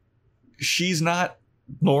is. She's not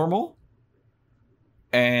normal.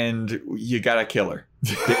 And you gotta kill her.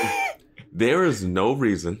 There is no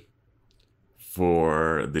reason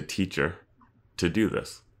for the teacher to do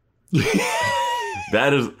this.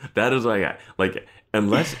 That is like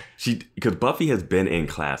unless because Buffy has been in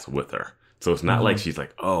class with her. So it's not like she's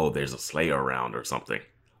like, oh, there's a Slayer around or something.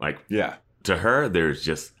 Like, yeah. To her, there's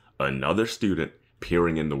just another student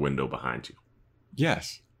peering in the window behind you.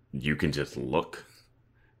 Yes. You can just look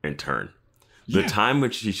and turn. Yeah. The time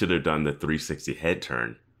which she should have done the 360 head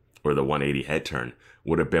turn or the 180 head turn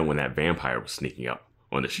would have been when that vampire was sneaking up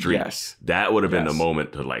on the street. Yes. That would have been the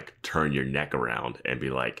moment to like turn your neck around and be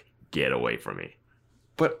like, get away from me.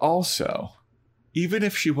 But also, even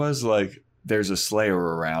if she was like, there's a Slayer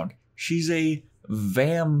around, she's a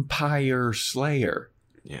vampire slayer.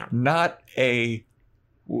 Yeah. Not a...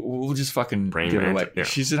 We'll just fucking Praying give it away. mantis, yeah.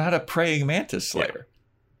 She's not a praying mantis slayer.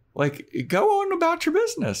 Like, go on about your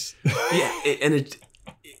business. Yeah, and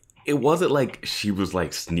it wasn't like she was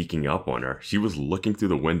like sneaking up on her. She was looking through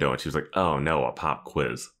the window and she was like, oh no, a pop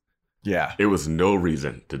quiz. Yeah. It was no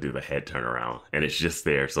reason to do the head turnaround. And it's just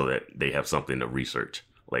there so that they have something to research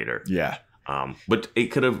later. Yeah. But it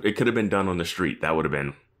could have been done on the street. That would have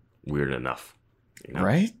been weird enough. You know?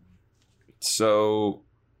 Right? So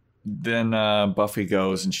then Buffy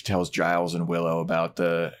goes and she tells Giles and Willow about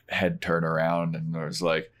the head turnaround, and it was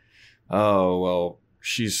like, oh, well,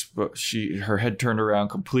 her head turned around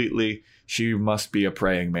completely. She must be a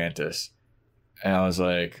praying mantis. And I was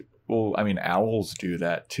like, well, I mean, owls do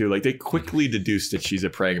that too. Like, they quickly deduced that she's a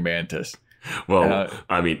praying mantis. Well,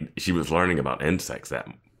 I mean, she was learning about insects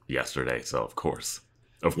yesterday, so of course,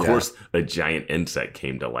 a giant insect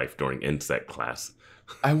came to life during insect class.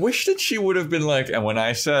 I wish that she would have been like, and when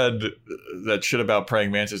I said that shit about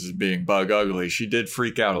praying mantises being bug ugly, she did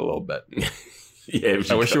freak out a little bit. Yeah,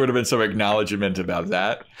 I wish there would have been some acknowledgement about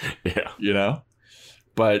that. Yeah. You know?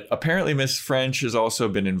 But apparently Miss French has also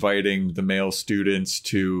been inviting the male students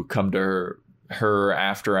to come to her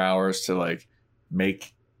after hours to like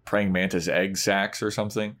make praying mantis egg sacs or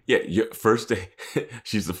something. Yeah, first day.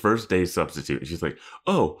 She's the first day substitute. She's like,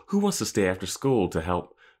 oh, who wants to stay after school to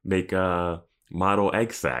help make model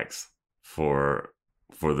egg sacs for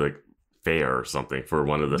the fair or something, for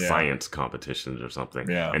one of the science competitions or something.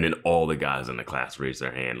 Yeah. And then all the guys in the class raise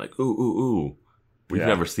their hand like, ooh. We've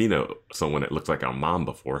never seen someone that looks like our mom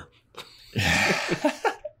before.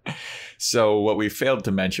 So what we failed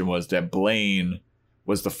to mention was that Blaine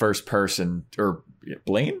was the first person, or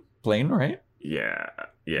Blaine, right? Yeah.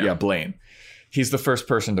 Yeah, Blaine. He's the first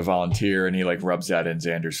person to volunteer, and he like rubs that in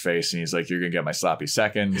Xander's face, and he's like, "You're gonna get my sloppy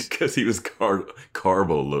seconds." Because he was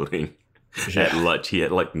carbo loading at lunch. He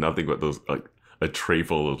had like nothing but those like a tray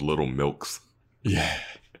full of little milks. Yeah.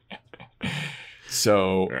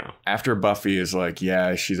 So after Buffy is like,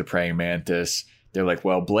 yeah, she's a praying mantis, they're like,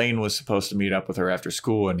 well, Blaine was supposed to meet up with her after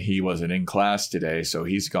school and he wasn't in class today, so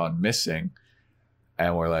he's gone missing.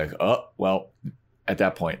 And we're like, oh, well, at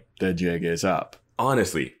that point, the jig is up.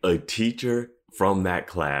 Honestly, a teacher from that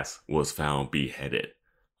class was found beheaded.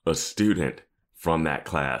 A student from that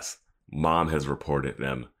class, mom has reported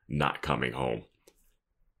them not coming home.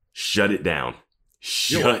 Shut it down.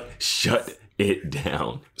 Shut it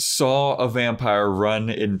down. Saw a vampire run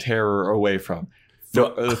in terror away from.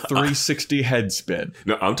 A 360 head spin.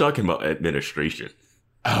 No, I'm talking about administration.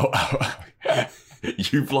 Oh.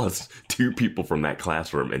 You've lost 2 people from that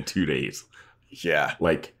classroom in 2 days. Yeah.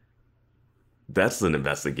 Like, that's an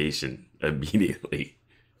investigation immediately.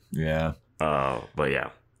 Yeah. But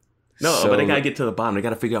yeah. No, but they gotta get to the bottom. They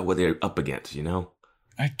gotta figure out what they're up against, you know?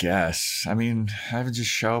 I guess. I mean, I would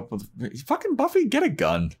just show up with fucking Buffy, get a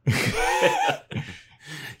gun.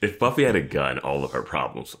 If Buffy had a gun, all of her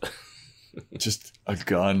problems. Just a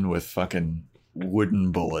gun with fucking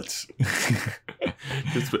wooden bullets.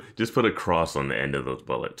 just put a cross on the end of those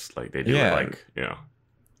bullets, like they do.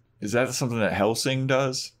 Is that something that Helsing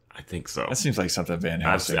does? I think so. That seems like something Van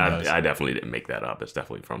Helsing does. I definitely didn't make that up. It's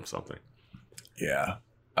definitely from something. Yeah.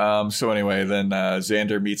 So anyway, then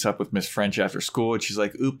Xander meets up with Miss French after school, and she's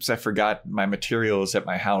like, oops, I forgot my materials at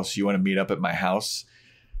my house. You want to meet up at my house?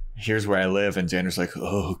 Here's where I live. And Xander's like,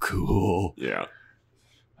 oh, cool. Yeah.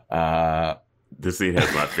 This scene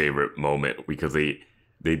has my favorite moment because they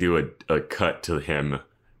do a cut to him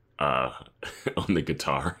on the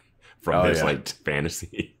guitar from his like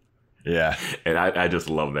fantasy. Yeah. And I just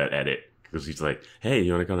love that edit because he's like, hey,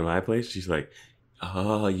 you want to come to my place? She's like,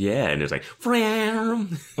 oh, yeah. And it's like, I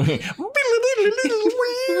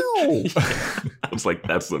was like,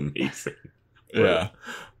 that's amazing. Yeah.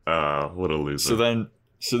 What a loser. So then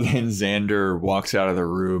Xander walks out of the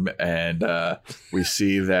room and we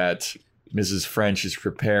see that Mrs. French is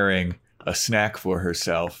preparing a snack for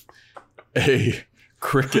herself, a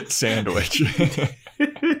cricket sandwich.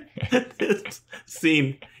 This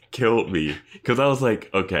scene killed me because I was like,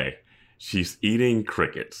 okay, she's eating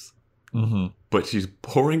crickets, but she's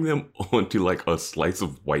pouring them onto like a slice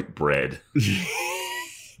of white bread.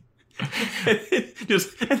 and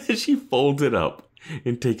then she folds it up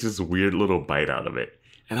and takes this weird little bite out of it.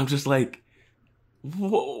 And I'm just like,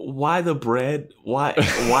 why the bread? Why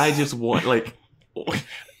just one? Like,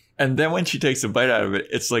 and then when she takes a bite out of it,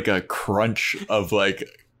 it's like a crunch of like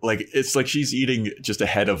it's like she's eating just a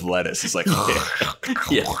head of lettuce. It's like,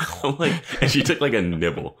 yeah. I'm like, and she took like a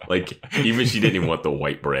nibble. Like, even she didn't even want the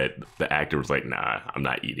white bread. The actor was like, nah, I'm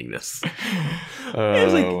not eating this.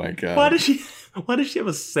 Oh my God. Why does she have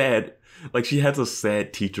a sad Like she has a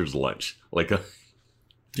sad teacher's lunch. Like a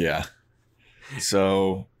Yeah.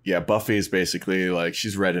 So, yeah, Buffy is basically like,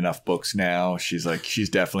 she's read enough books now. She's like, she's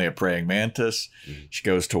definitely a praying mantis. Mhm. She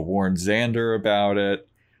goes to warn Xander about it.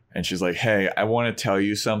 And she's like, hey, I want to tell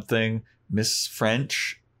you something. Miss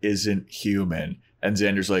French isn't human. And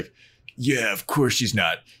Xander's like, yeah, of course she's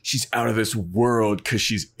not. She's out of this world because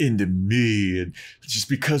she's into me. And just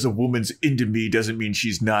because a woman's into me doesn't mean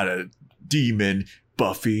she's not a demon,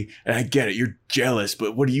 Buffy. And I get it. You're jealous,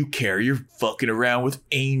 but what do you care? You're fucking around with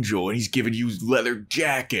Angel and he's giving you leather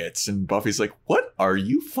jackets. And Buffy's like, what are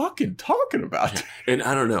you fucking talking about? And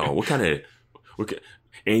I don't know what kind of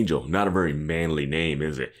Angel, not a very manly name,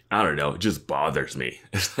 is it? I don't know. It just bothers me.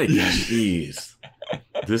 It's like, jeez,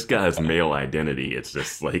 this guy's male identity. It's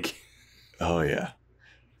just like, oh yeah.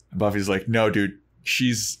 And Buffy's like, no, dude.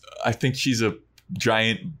 I think she's a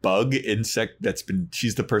giant bug insect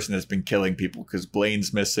she's the person that's been killing people because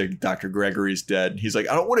Blaine's missing, Dr. Gregory's dead. He's like,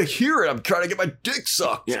 I don't want to hear it. I'm trying to get my dick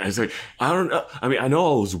sucked. yeah, it's like, I don't know. I mean, I know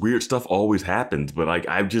all this weird stuff always happens, but like,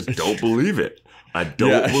 I just don't believe it. I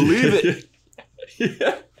don't believe it.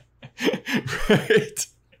 Yeah. Right.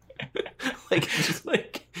 Like, just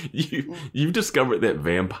like you've discovered that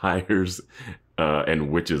vampires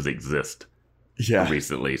and witches exist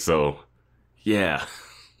recently. So, yeah.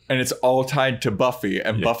 And it's all tied to Buffy.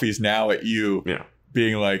 And Buffy's now at you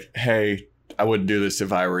being like, hey, I wouldn't do this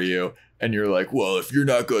if I were you. And you're like, well, if you're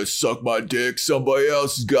not going to suck my dick, somebody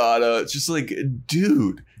else has gotta. It's just like,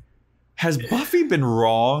 dude, has Buffy been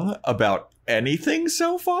wrong about anything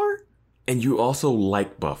so far? And you also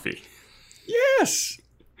like Buffy. Yes.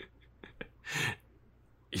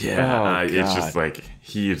 Yeah, it's just like,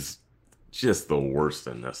 he is just the worst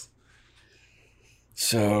in this.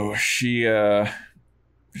 So he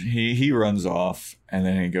runs off and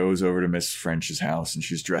then he goes over to Miss French's house and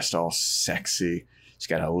she's dressed all sexy. She's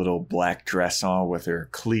got a little black dress on with her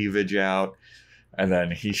cleavage out. And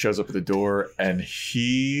then he shows up at the door and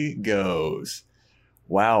he goes,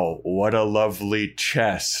 wow, what a lovely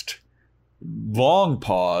chest. Long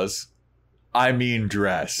pause. I mean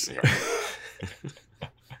dress.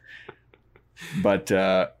 But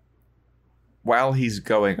while he's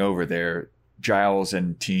going over there, Giles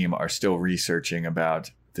and team are still researching about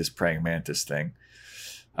this praying mantis thing.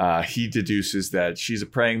 He deduces that she's a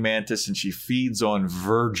praying mantis and she feeds on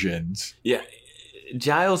virgins. Yeah.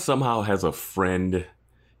 Giles somehow has a friend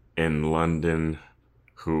in London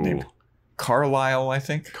who... named Carlisle, I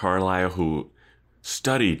think. Carlisle, who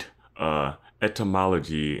studied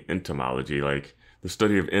entomology, like the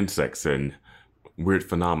study of insects and weird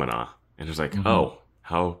phenomena. And it's like, oh,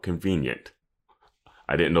 how convenient.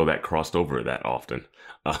 I didn't know that crossed over that often.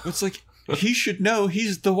 It's like, he should know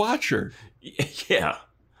he's the Watcher. Yeah.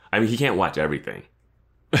 I mean, he can't watch everything.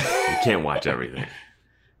 He can't watch everything.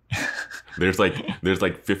 There's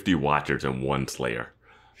like 50 Watchers and one Slayer.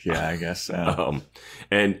 Yeah, I guess so.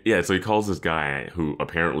 And yeah, so he calls this guy who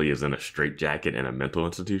apparently is in a straitjacket in a mental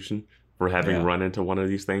institution for having run into one of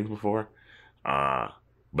these things before.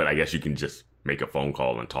 But I guess you can just make a phone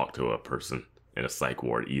call and talk to a person in a psych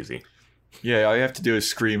ward easy. Yeah, all you have to do is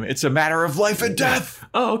scream, it's a matter of life and death!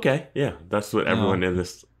 Oh, okay. Yeah, that's what everyone in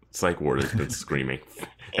this psych ward has been screaming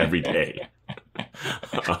every day.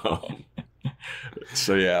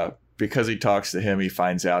 So yeah, because he talks to him, he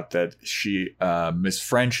finds out that Miss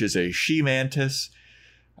French is a she-mantis.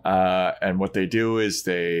 And what they do is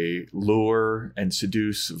they lure and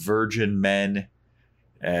seduce virgin men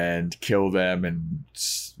and kill them and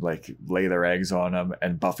like lay their eggs on them.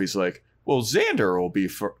 And Buffy's like, well, Xander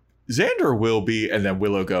will be, and then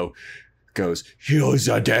Willow goes, he's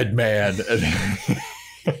a dead man.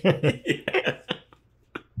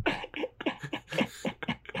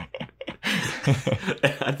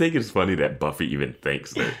 I think it's funny that Buffy even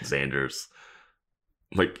thinks that Xander's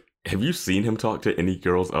like, have you seen him talk to any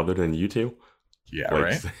girls other than you two? Yeah, like,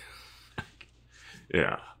 right.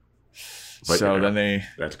 Yeah. But so then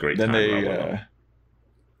that's great. Then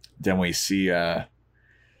we see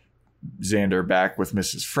Xander back with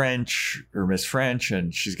Miss French,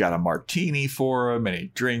 and she's got a martini for him, and he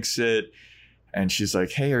drinks it, and she's like,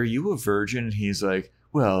 "Hey, are you a virgin?" And he's like,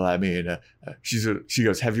 "Well, I mean," she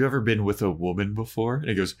goes, "Have you ever been with a woman before?" And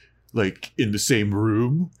he goes, "Like in the same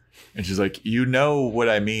room?" And she's like, "You know what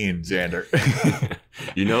I mean, Xander."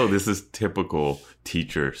 You know, this is typical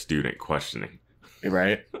teacher-student questioning.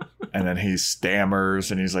 Right? And then he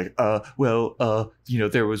stammers and he's like,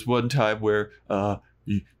 there was one time where,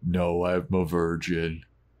 no, I'm a virgin.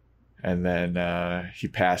 And then he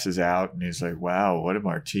passes out and he's like, wow, what a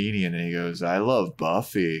martini. And then he goes, I love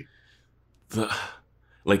Buffy.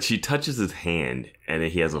 like she touches his hand, and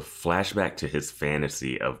then he has a flashback to his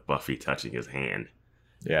fantasy of Buffy touching his hand.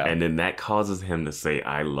 Yeah. And then that causes him to say,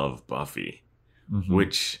 I love Buffy, Mm-hmm.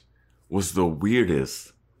 which was the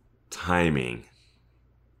weirdest timing.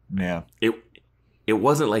 Yeah. It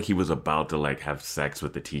wasn't like he was about to like have sex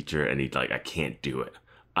with the teacher and he's like, I can't do it.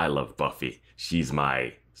 I love Buffy. She's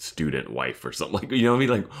my student wife or something. Like, you know what I mean?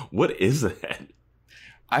 Like, what is that?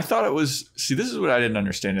 I thought it was. See, this is what I didn't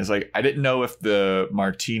understand. Is like I didn't know if the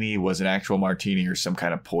martini was an actual martini or some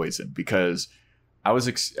kind of poison, because I was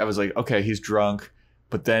like, okay, he's drunk,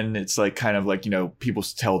 but then it's like kind of like, you know, people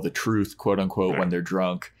tell the truth, quote unquote, when they're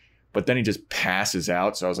drunk, but then he just passes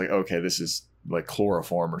out. So I was like, okay, this is like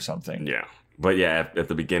chloroform or something. Yeah. But yeah, at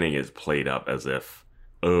the beginning, it's played up as if,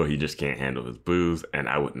 oh, he just can't handle his booze. And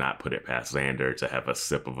I would not put it past Xander to have a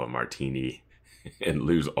sip of a martini and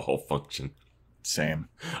lose all function. Same.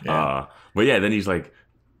 Yeah. But yeah, then he's like,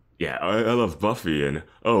 yeah, I love Buffy. And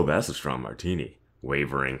oh, that's a strong martini.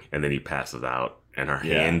 Wavering. And then he passes out. And her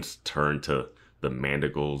hands turn to the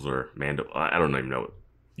mandibles or I don't even know what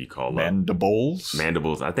you call them. Mandibles?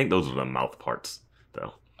 Mandibles. I think those are the mouth parts,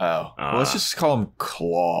 though. Oh. Well, let's just call them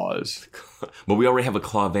claws. But we already have a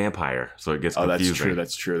claw vampire, so it gets confusing.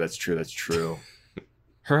 That's true.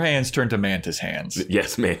 Her hands turn to Mantis hands.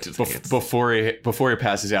 Yes, Mantis hands. Before he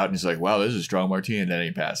passes out, and he's like, wow, this is a strong martini, and then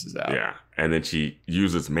he passes out. Yeah. And then she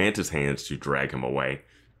uses Mantis hands to drag him away.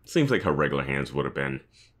 Seems like her regular hands would have been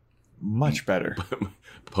much better.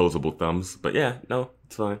 Opposable thumbs. But yeah, no,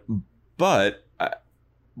 it's fine. But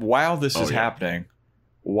while this is happening,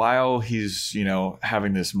 while he's, you know,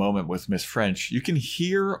 having this moment with Miss French, you can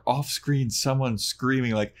hear off screen someone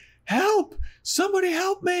screaming like, help! Somebody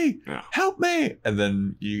help me! Yeah. Help me! And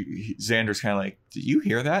then Xander's kind of like, did you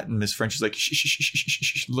hear that? And Miss French is like, shh, shh, shh, shh, shh,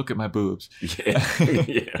 shh, look at my boobs. Yeah.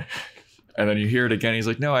 Yeah. And then you hear it again. He's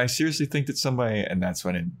like, no, I seriously think that somebody, and that's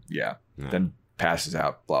when then passes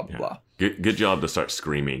out, blah, blah, blah. Good job to start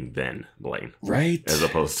screaming then, Blaine. Right. As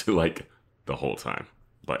opposed to like the whole time.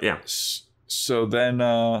 But yeah. So then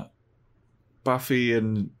Buffy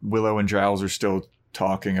and Willow and Giles are still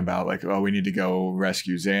talking about like, oh, we need to go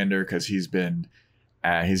rescue Xander because he's going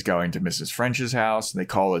to Mrs. French's house. And they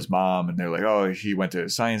call his mom and they're like, oh, he went to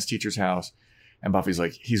his science teacher's house. And Buffy's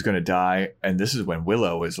like, he's going to die. And this is when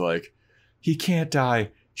Willow is like, he can't die.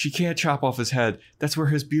 She can't chop off his head. That's where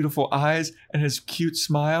his beautiful eyes and his cute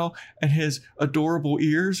smile and his adorable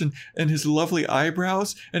ears and his lovely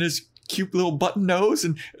eyebrows and his cute little button nose.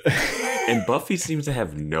 And Buffy seems to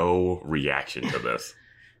have no reaction to this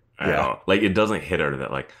at all. Like, it doesn't hit her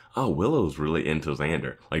that like, oh, Willow's really into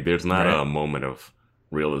Xander. Like, there's not a moment of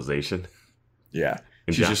realization. Yeah.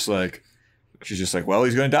 She's just like, well,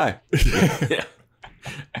 he's going to die.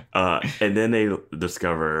 Yeah. And then they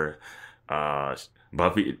discover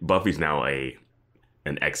Buffy's now an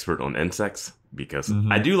expert on insects because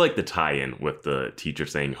I do like the tie-in with the teacher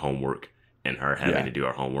saying homework and her having to do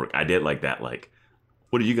her homework. I did like that. Like,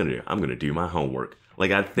 what are you going to do? I'm going to do my homework.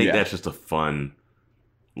 Like, I think that's just a fun,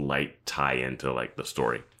 light tie-in to like the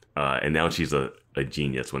story. And now she's a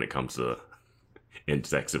genius when it comes to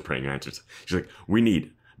insects and praying mantis. She's like, we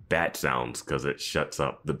need bat sounds because it shuts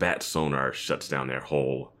up. The bat sonar shuts down their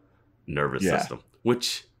whole nervous system,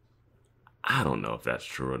 which I don't know if that's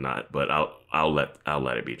true or not, but I'll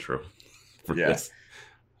let it be true for this.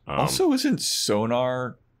 Also, isn't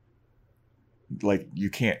sonar like you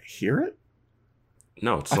can't hear it?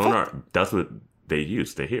 No, sonar. That's what they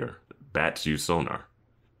use to hear. Bats use sonar.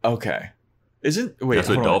 Okay. That's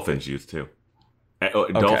what dolphins use too.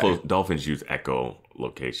 Dolphins use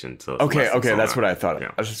echolocation to. Okay. That's what I thought.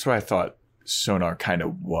 Yeah. That's what I thought sonar kind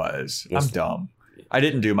of was. I'm dumb. I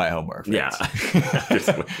didn't do my homework. Yeah.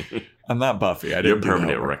 I'm not Buffy. Your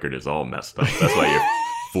permanent record is all messed up. That's why you're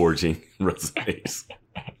forging resumes.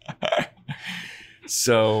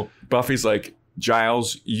 So Buffy's like,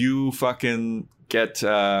 Giles, you fucking get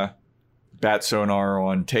bat sonar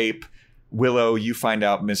on tape. Willow, you find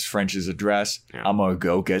out Miss French's address. Yeah. I'm going to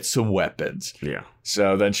go get some weapons. Yeah.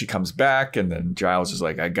 So then she comes back, and then Giles is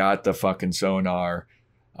like, I got the fucking sonar.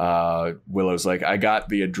 Willow's like, I got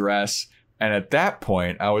the address. And at that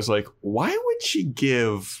point, I was like, why would she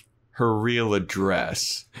give her real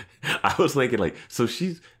address? I was thinking, like, so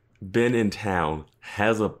she's been in town,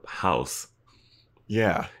 has a house.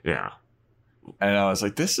 Yeah. Yeah. And I was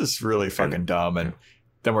like, this is really fucking dumb. And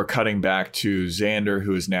then we're cutting back to Xander,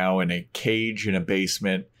 who is now in a cage in a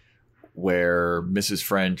basement where Mrs.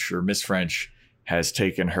 French or Miss French has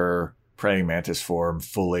taken her praying mantis form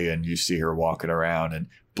fully. And you see her walking around, and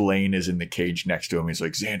Blaine is in the cage next to him. He's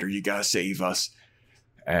like, Xander, you gotta save us.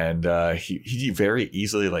 And he very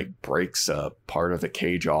easily like breaks a part of the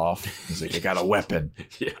cage off. He's like, "You got a weapon."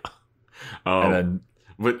 Yeah. And then,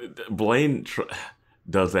 but Blaine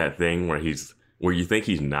does that thing where you think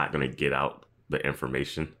he's not going to get out the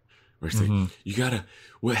information. Where he's like, "You gotta."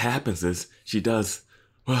 What happens is she does,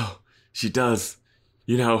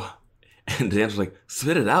 you know. And Dan's like,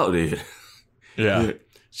 "Spit it out, dude." yeah,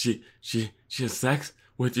 she has sex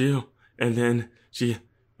with you, and then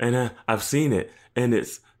I've seen it, and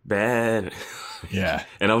it's bad. yeah.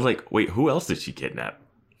 And I was like, wait, who else did she kidnap?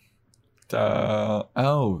 I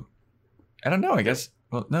don't know. I guess.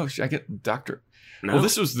 Well, no. I get Doctor. No? Well,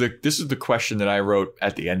 this is the question that I wrote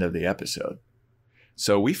at the end of the episode.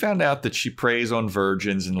 So we found out that she preys on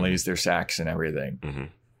virgins and lays their sacks and everything. Mm-hmm.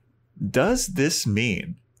 Does this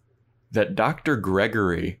mean that Dr.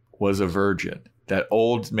 Gregory was a virgin, that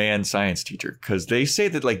old man science teacher? Because they say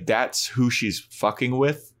that like that's who she's fucking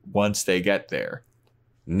with once they get there.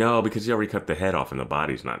 No, because you already cut the head off and the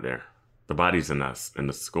body's not there. The body's in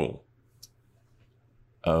the school.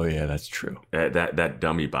 Oh yeah, that's true. That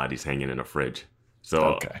dummy body's hanging in a fridge. So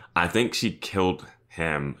Okay. I think she killed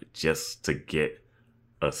him just to get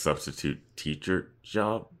a substitute teacher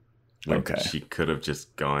job. Okay. She could have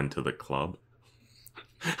just gone to the club.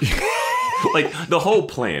 Like the whole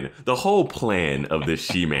plan of this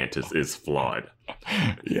she-mantis is flawed.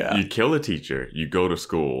 Yeah. You kill a teacher, you go to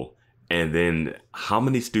school, and then how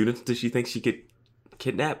many students did she think she could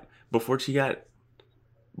kidnap before she got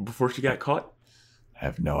caught? I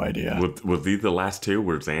have no idea. Was these the last two?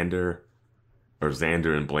 Were Xander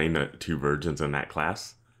and Blaine the two virgins in that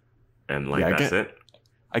class? And like that's it?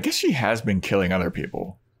 I guess she has been killing other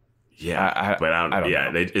people. Yeah, but I don't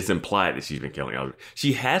know. know. It's implied that she's been killing others.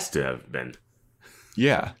 She has to have been.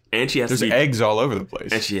 Yeah. And she has There's to be eggs all over the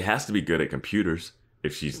place. And she has to be good at computers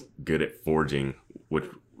if she's good at forging, which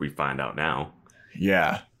we find out now.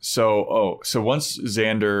 Yeah. So once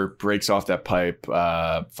Xander breaks off that pipe,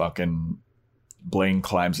 fucking Blaine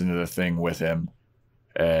climbs into the thing with him.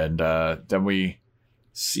 And then we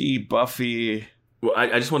see Buffy. Well,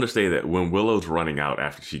 I just want to say that when Willow's running out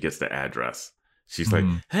after she gets the address, she's like,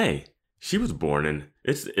 "Hey, she was born in."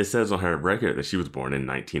 It says on her record that she was born in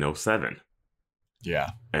 1907.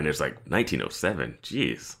 Yeah. And it's like 1907.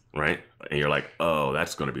 Jeez, right? And you're like, "Oh,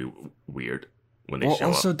 that's going to be weird when they show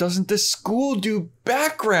also, up." doesn't the school do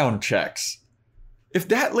background checks? If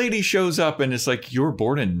that lady shows up and it's like, "You were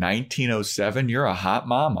born in 1907, you're a hot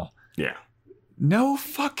mama." Yeah. No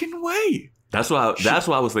fucking way. That's why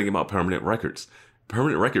I was thinking about permanent records.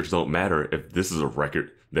 Permanent records don't matter if this is a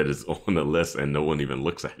record that is on the list and no one even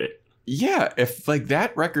looks at it. Yeah, if like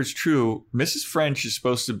that record's true, Mrs. French is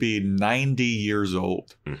supposed to be 90 years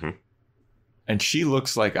old. Mm-hmm. And she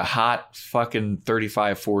looks like a hot fucking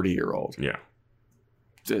 35, 40-year-old. Yeah.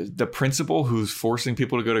 The principal who's forcing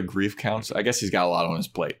people to go to grief counts, I guess he's got a lot on his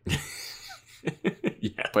plate.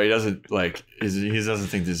 Yeah. But he doesn't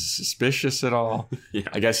think this is suspicious at all. Yeah.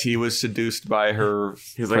 I guess he was seduced by her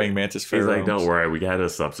praying mantis pheromones. He's like, "Don't worry, we got a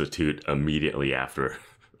substitute immediately after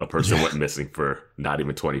a person went missing for not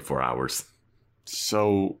even 24 hours.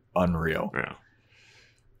 So unreal. Yeah.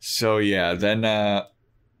 So yeah, then then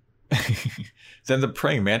the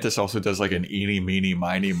praying mantis also does like an eeny, meeny,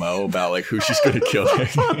 miny, mo about like who she's going to kill.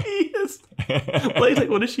 Blaine's like,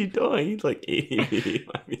 "What is she doing?" He's like, "Eeny, meeny,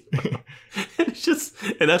 miny, mo." And it's just,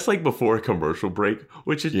 and that's like before a commercial break,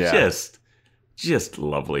 which is just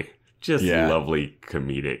lovely. Just lovely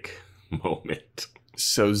comedic moment.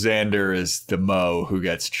 So Xander is the Mo who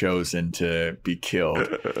gets chosen to be killed.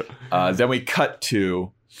 Then we cut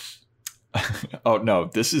to... oh, no,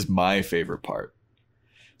 this is my favorite part.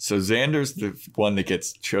 So Xander's the one that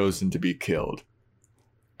gets chosen to be killed.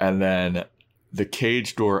 And then the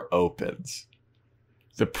cage door opens.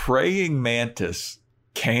 The praying mantis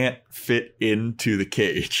can't fit into the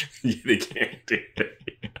cage. They can't do it.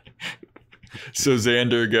 So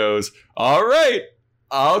Xander goes, "All right,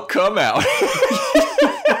 I'll come out."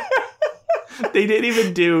 They didn't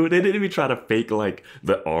even try to fake like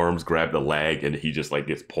the arms grab the leg and he just like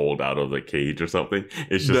gets pulled out of the cage or something.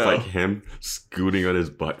 It's just like him scooting on his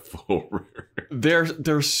butt forward.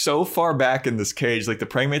 They're so far back in this cage, like the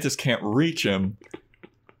praying mantis can't reach him.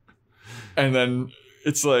 And then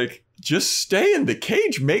it's like, just stay in the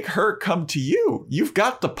cage, make her come to you. You've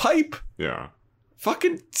got the pipe. Yeah.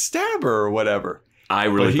 Fucking stab her or whatever. I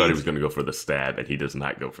really thought he was going to go for the stab, and he does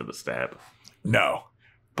not go for the stab. No.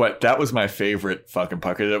 But that was my favorite fucking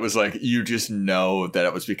pucker. That was like, you just know that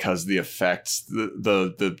it was because of the effects,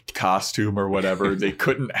 the costume or whatever. They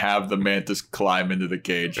couldn't have the mantis climb into the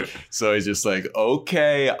cage. So he's just like,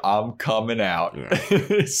 "Okay, I'm coming out."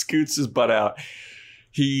 Yeah. Scoots his butt out.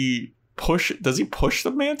 He does he push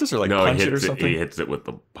the mantis or like No, punch it or something? He hits it with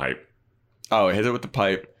the pipe. Oh, he hits it with the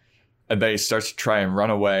pipe. And then he starts to try and run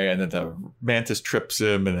away. And then the mantis trips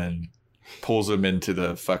him and then pulls him into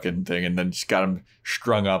the fucking thing. And then just got him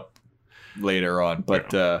strung up later on.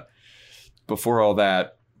 But before all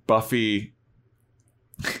that, Buffy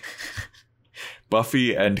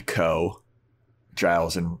and Co,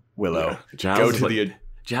 Giles and Willow, Giles go to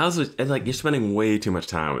Giles is like, you're spending way too much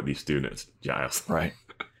time with these students, Giles. Right.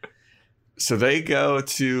 So they go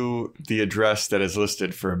to the address that is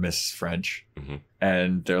listed for Miss French. Mm-hmm.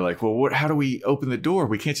 And they're like, well, how do we open the door?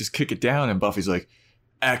 We can't just kick it down. And Buffy's like,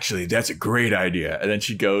 actually, that's a great idea. And then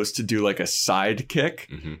she goes to do like a side kick.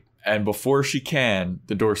 Mm-hmm. And before she can,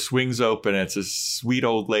 the door swings open. And it's a sweet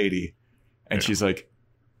old lady. And she's like,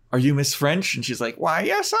 are you Miss French? And she's like, why,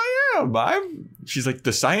 yes, I am. She's like,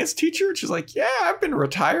 the science teacher? And she's like, yeah, I've been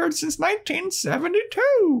retired since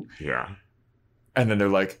 1972. Yeah. And then they're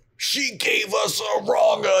like, she gave us a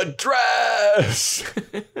wrong address.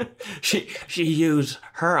 she used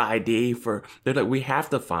her ID for. They're like, we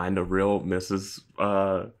have to find a real Mrs.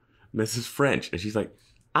 French, and she's like,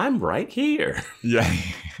 I'm right here. Yeah,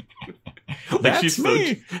 like that's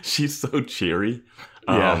me. She's so cheery.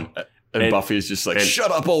 Yeah, and Buffy's just like,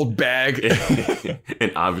 shut up, old bag.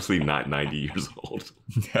 And obviously not 90 years old.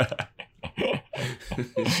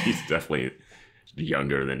 She's definitely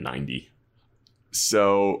younger than 90.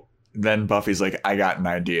 So then Buffy's like, I got an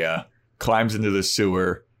idea. Climbs into the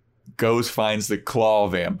sewer, finds the claw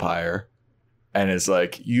vampire, and is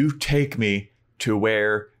like, you take me to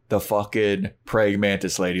where the fucking praying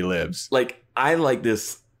mantis lady lives. Like, I like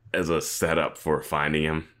this as a setup for finding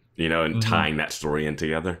him, and tying that story in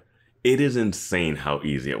together. It is insane how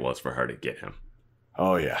easy it was for her to get him.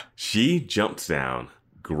 Oh, yeah. She jumps down,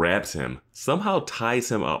 grabs him, somehow ties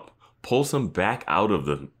him up, pulls him back out of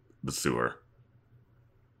the sewer.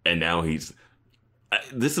 And now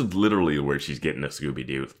this is literally where she's getting a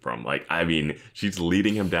Scooby-Doo from. Like, I mean, she's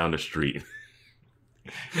leading him down the street.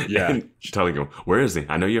 Yeah. And she's telling him, where is he?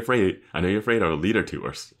 I know you're afraid. I'll lead her to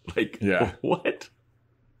us. Like, yeah. What?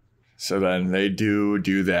 So then they do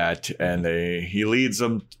that, and he leads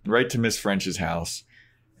them right to Miss French's house.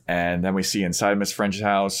 And then we see inside Miss French's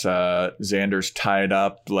house, Xander's tied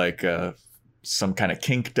up like some kind of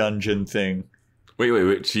kink dungeon thing. Wait.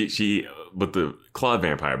 But the claw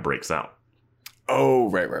vampire breaks out. Oh,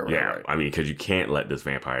 right. Yeah, right. I mean, because you can't let this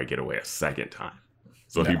vampire get away a second time.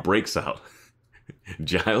 So if he breaks out,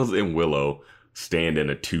 Giles and Willow stand in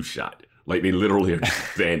a 2-shot. Like, they literally are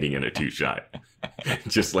standing in a 2-shot.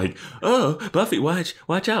 Just like, oh, Buffy, watch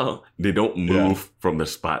out. They don't move from the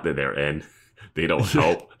spot that they're in. They don't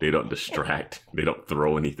help. They don't distract. They don't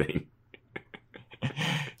throw anything.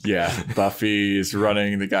 Yeah, Buffy is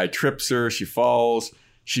running. The guy trips her. She falls.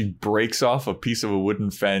 She breaks off a piece of a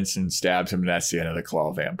wooden fence and stabs him, and that's the end of the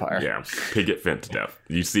claw vampire. Yeah, picket fence death.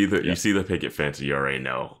 You see the picket fence, you already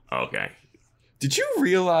know. Okay. Did you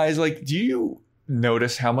realize, like, do you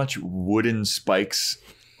notice how much wooden spikes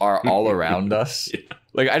are all around us? Yeah.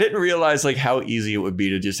 Like, I didn't realize, like, how easy it would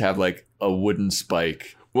be to just have, like, a wooden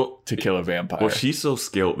spike to kill a vampire. Well, she's so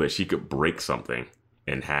skilled that she could break something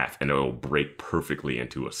in half, and it'll break perfectly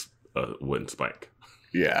into a wooden spike.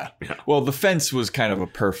 Yeah. Well, the fence was kind of a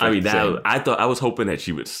perfect. I mean, I was hoping that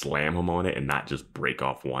she would slam him on it and not just break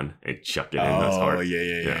off one and chuck it in his heart. Oh,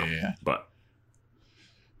 yeah.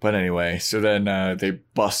 But anyway, so then they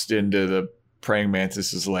bust into the praying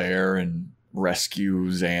mantis's lair and rescue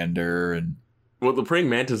Xander. And well, the praying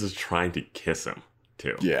mantis is trying to kiss him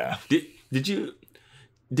too. Yeah. Did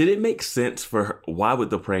it make sense for her? Why would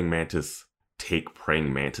the praying mantis take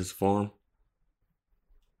praying mantis form?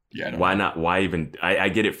 Yeah. Why not? Why even? I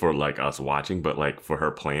get it for like us watching, but like for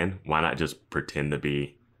her plan, why not just pretend to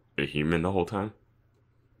be a human the whole time?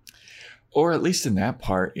 Or at least in that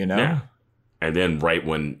part, Yeah. And then right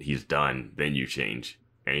when he's done, then you change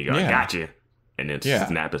and you go, I got you, and then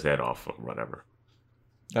snap his head off or whatever.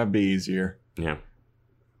 That'd be easier. Yeah.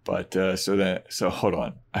 But so hold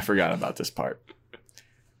on, I forgot about this part.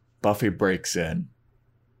 Buffy breaks in,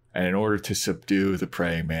 and in order to subdue the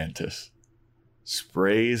praying mantis,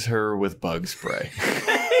 sprays her with bug spray.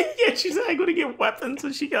 Yeah, she's not going to get weapons,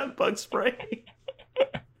 and she got bug spray.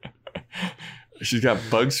 She's got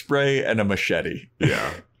bug spray and a machete.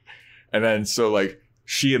 Yeah. And then so like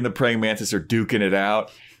she and the praying mantis are duking it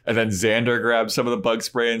out, and then Xander grabs some of the bug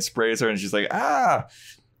spray and sprays her, and she's like,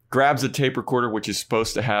 grabs a tape recorder, which is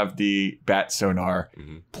supposed to have the bat sonar,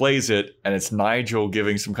 plays it, and it's Nigel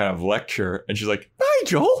giving some kind of lecture, and she's like,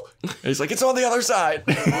 Nigel? And he's like, it's on the other side.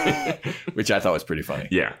 Which I thought was pretty funny.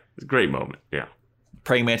 Yeah, it's a great moment. Yeah.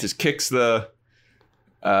 Praying mantis kicks the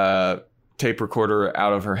tape recorder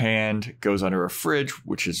out of her hand, goes under a fridge,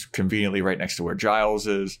 which is conveniently right next to where Giles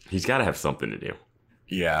is. He's got to have something to do.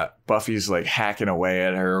 Yeah, Buffy's like hacking away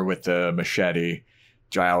at her with the machete.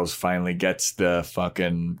 Giles finally gets the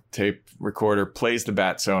fucking tape recorder, plays the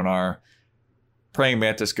bat sonar. Praying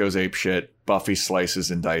Mantis goes apeshit. Buffy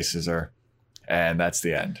slices and dices her. And that's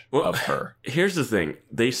the end of her. Here's the thing.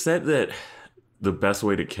 They said that the best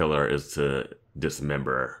way to kill her is to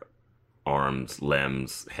dismember arms,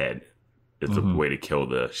 limbs, head. It's a way to kill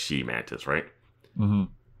the she-mantis, right? Mm-hmm.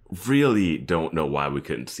 Really don't know why we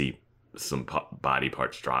couldn't see some body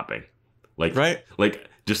parts dropping. Like, right? Like,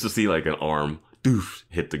 just to see like an arm doof,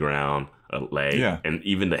 hit the ground, a leg, and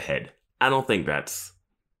even the head. I don't think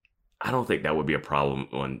that would be a problem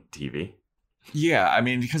on TV. Yeah, I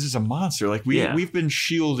mean, because it's a monster. Like we've been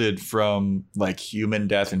shielded from like human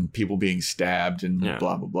death and people being stabbed and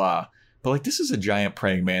blah blah blah. But like this is a giant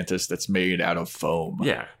praying mantis that's made out of foam.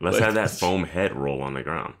 Yeah, let's have that foam head roll on the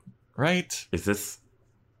ground. Right? Is this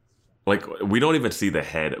like we don't even see the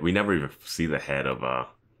head? We never even see the head of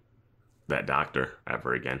that doctor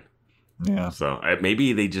ever again. Yeah. So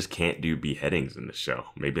maybe they just can't do beheadings in the show.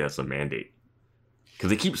 Maybe that's a mandate.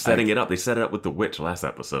 Because they keep setting it up. They set it up with the witch last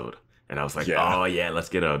episode. And I was like, oh, yeah, let's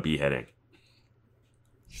get a beheading.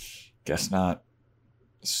 Guess not.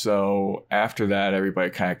 So after that, everybody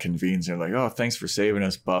kind of convenes. And they're like, oh, thanks for saving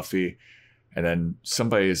us, Buffy. And then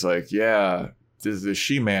somebody's like, yeah, this is the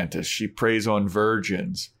she-mantis. She preys on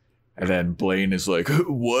virgins. And then Blaine is like,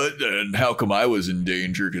 what? And how come I was in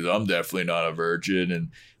danger? Because I'm definitely not a virgin. And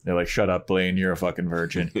they're like, shut up, Blaine. You're a fucking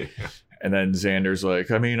virgin. And then Xander's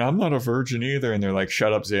like, I mean, I'm not a virgin either. And they're like,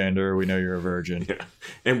 shut up, Xander. We know you're a virgin. Yeah.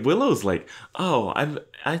 And Willow's like, oh,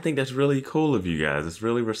 I think that's really cool of you guys. It's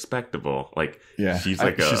really respectable. Like, yeah, she's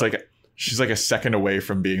like a second away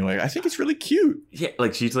from being like, I think it's really cute. Yeah,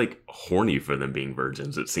 like she's like horny for them being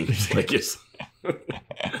virgins. It seems like it's.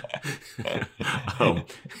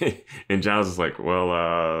 And Giles is like,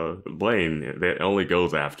 well, Blaine, that only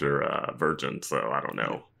goes after virgins, so I don't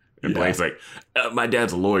know. And Blaine's like, my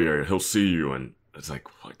dad's a lawyer. He'll sue you. And it's like,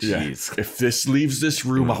 what? Jeez. Yeah. If this leaves this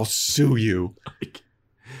room, I'll sue you.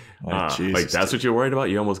 Like that's what you're worried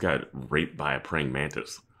about? You almost got raped by a praying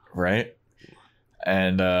mantis. Right?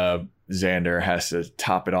 And Xander has to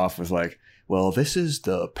top it off with like, well, this is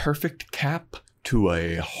the perfect cap to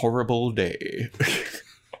a horrible day.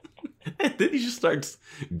 And then he just starts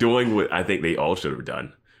doing what I think they all should have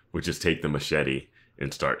done, which is take the machete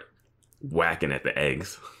and start whacking at the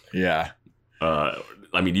eggs. Yeah. I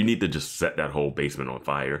mean, you need to just set that whole basement on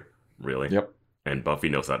fire, really. Yep. And Buffy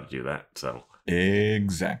knows how to do that, so.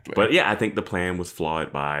 Exactly. But yeah, I think the plan was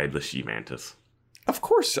flawed by the she-mantis. Of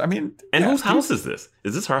course. I mean. And whose house is this?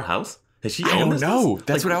 Is this her house? Has she owned this? I don't know.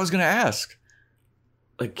 That's what I was going to ask.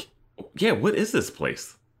 Like, yeah, what is this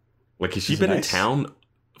place? Like, has she been in town?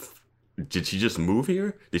 Did she just move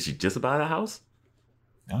here? Did she just buy the house?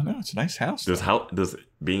 No, it's a nice house. Does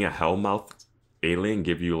being a hellmouth alien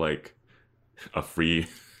give you like a free?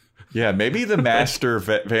 Yeah, maybe the master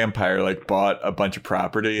vampire like bought a bunch of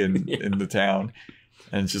property in the town,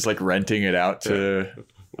 and it's just like renting it out to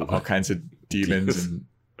all kinds of demons and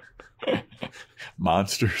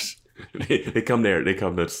monsters. They come there. They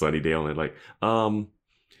come to Sunnydale and like,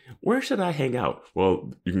 where should I hang out?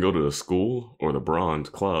 Well, you can go to the school or the Bronze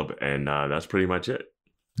Club, and that's pretty much it.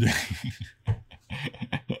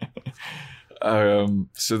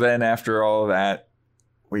 So then after all of that,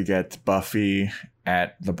 we get Buffy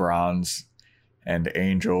at the Bronze, and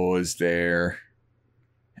Angel is there,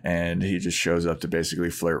 and he just shows up to basically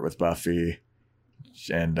flirt with Buffy,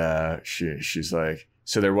 and she's like,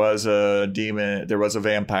 so there was a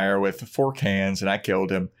vampire with 4 cans, and I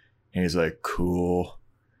killed him. And he's like, cool.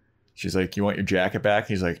 She's like, you want your jacket back?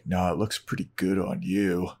 He's like, no, it looks pretty good on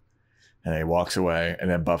you. And then he walks away, and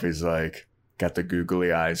then Buffy's like, got the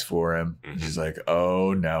googly eyes for him. She's like,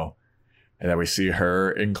 oh no. And then we see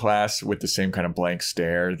her in class with the same kind of blank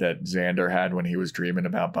stare that Xander had when he was dreaming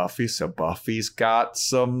about Buffy. So Buffy's got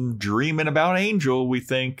some dreaming about Angel, we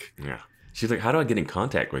think. Yeah. She's like, how do I get in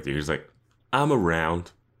contact with you? He's like, I'm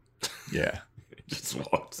around. Yeah. Just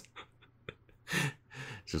walks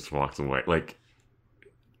away. Like,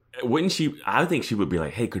 wouldn't she? I think she would be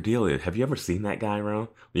like, hey, Cordelia, have you ever seen that guy around?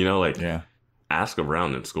 You know, like, ask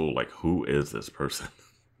around in school, like, who is this person?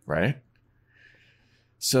 Right?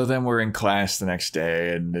 So then we're in class the next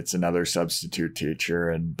day, and it's another substitute teacher,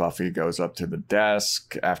 and Buffy goes up to the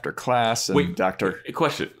desk after class, and Wait, Dr.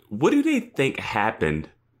 Question. What do they think happened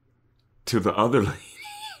to the other lady?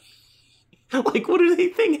 Like, what do they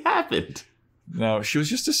think happened? No, she was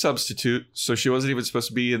just a substitute, so she wasn't even supposed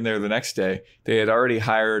to be in there the next day. They had already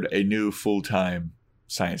hired a new full-time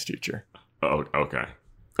science teacher. Oh, okay.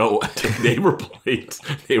 Oh, they replaced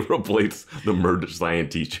the murder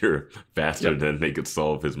science teacher faster than they could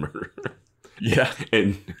solve his murder. Yeah.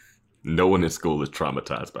 And no one in school is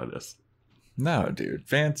traumatized by this. No, dude.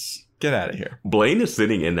 Vance, get out of here. Blaine is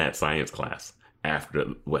sitting in that science class after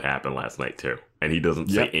what happened last night, too. And he doesn't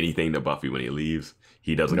say anything to Buffy when he leaves.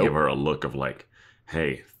 He doesn't give her a look of like,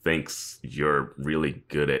 hey, thanks, you're really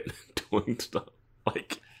good at doing stuff.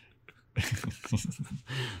 Like,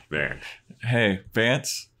 man. Hey,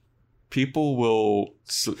 Vance, people will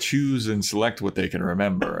choose and select what they can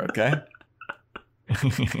remember, okay?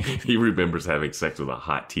 He remembers having sex with a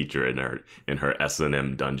hot teacher in her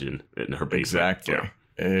S&M dungeon in her basement.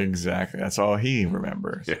 Exactly. That's all he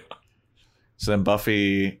remembers. Yeah. So then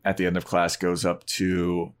Buffy, at the end of class, goes up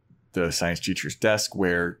to the science teacher's desk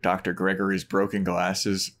where Dr. Gregory's broken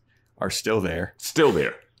glasses are still there. Still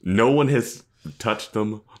there. No one has touched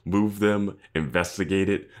them, moved them,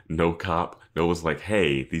 investigated. No cop. No one's like,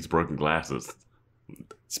 hey, these broken glasses.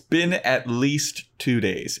 It's been at least 2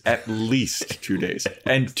 days. At least 2 days.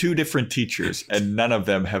 And 2 different teachers, and none of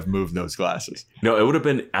them have moved those glasses. No, it would have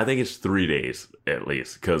been, I think it's 3 days at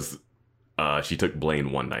least, because she took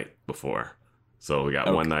Blaine one night before. So we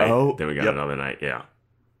got one night, then we got another night, yeah.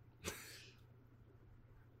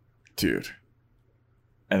 Dude.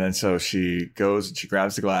 And then so she goes and she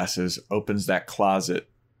grabs the glasses, opens that closet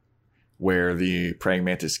where the praying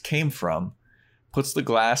mantis came from, puts the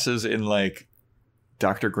glasses in like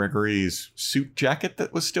Dr. Gregory's suit jacket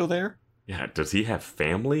that was still there. Yeah, does he have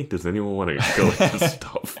family? Does anyone want to go with his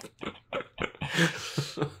stuff?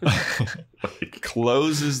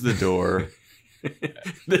 Closes the door.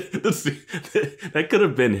 That could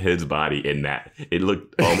have been his body in that. It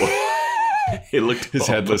looked almost... It looked his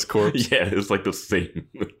headless corpse. Yeah, it was like the same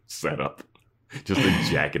setup. Just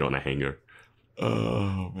a jacket on a hanger.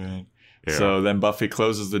 Oh, man. Yeah. So then Buffy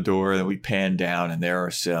closes the door, and we pan down, and there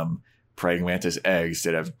are some praying mantis eggs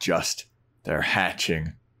that they're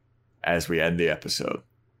hatching as we end the episode.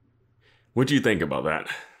 What do you think about that?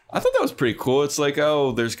 I thought that was pretty cool. It's like,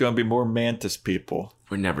 oh, there's going to be more mantis people.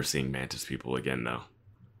 We're never seeing mantis people again, though.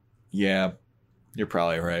 Yeah, you're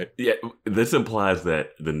probably right. Yeah, this implies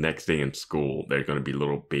that the next day in school, there's going to be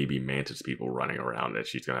little baby mantis people running around that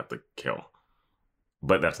she's going to have to kill.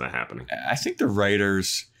 But that's not happening. I think the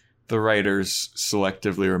writers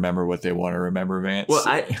selectively remember what they want to remember, Vance. Well,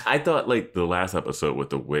 I thought like the last episode with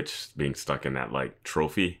the witch being stuck in that like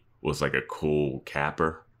trophy was like a cool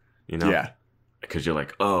capper, you know? Yeah. Because you're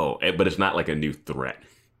like, oh, but it's not like a new threat.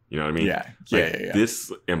 You know what I mean? Yeah. Like,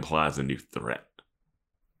 this implies a new threat.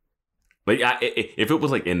 Like, if it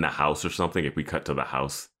was like in the house or something, if we cut to the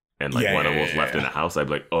house and like one of them was left in the house, I'd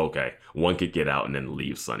be like, oh, okay, one could get out and then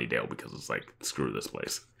leave Sunnydale because it's like, screw this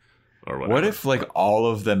place. Or whatever. What if like all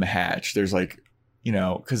of them hatch? There's like, you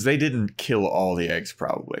know, because they didn't kill all the eggs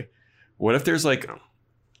probably. What if there's like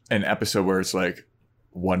an episode where it's like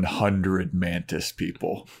 100 mantis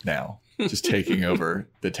people now just taking over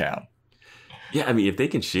the town? Yeah, I mean, if they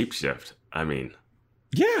can shapeshift, I mean.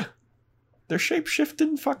 Yeah. They're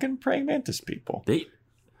shape-shifting fucking praying mantis people.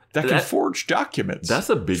 That can forge documents. That's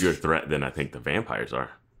a bigger threat than I think the vampires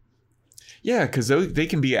are. Yeah, because they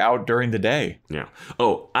can be out during the day. Yeah.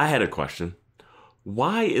 Oh, I had a question.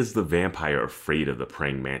 Why is the vampire afraid of the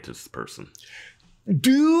praying mantis person?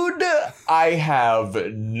 Dude, I have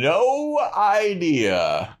no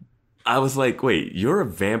idea. I was like, wait, you're a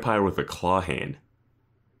vampire with a claw hand.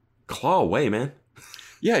 Claw away, man.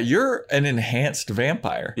 Yeah, you're an enhanced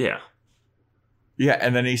vampire. Yeah. Yeah,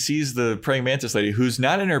 and then he sees the praying mantis lady who's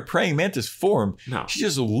not in her praying mantis form. No. She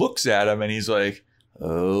just looks at him and he's like,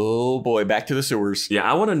 oh boy, back to the sewers. Yeah,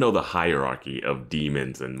 I want to know the hierarchy of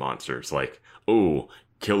demons and monsters. Like, oh,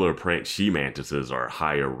 killer praying she-mantises are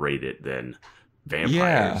higher rated than vampires.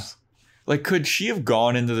 Yeah. Like, could she have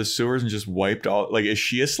gone into the sewers and just wiped all... Like, is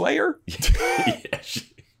she a slayer? Yeah.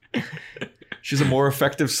 She's a more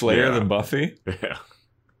effective slayer than Buffy? Yeah.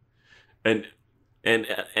 And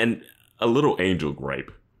a little Angel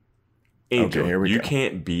gripe. Angel, okay, you go.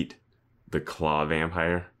 Can't beat the claw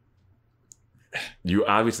vampire. You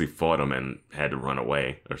obviously fought him and had to run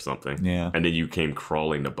away or something. Yeah. And then you came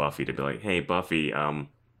crawling to Buffy to be like, hey, Buffy,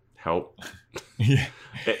 help. Yeah.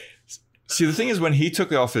 See, the thing is, when he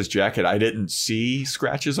took off his jacket, I didn't see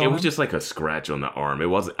scratches on him. It was just like a scratch on the arm. It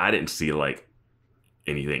wasn't, I didn't see like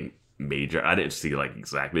anything major. I didn't see like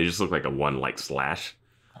exactly. It just looked like a one like slash.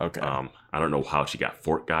 Okay. I don't know how she got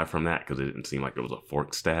fork guy from that because it didn't seem like it was a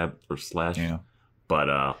fork stab or slash. Yeah.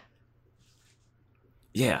 But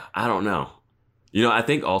yeah, I don't know. You know, I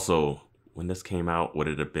think also when this came out, would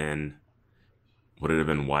it have been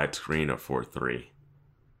widescreen or 4:3?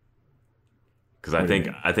 Because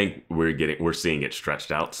I think we're seeing it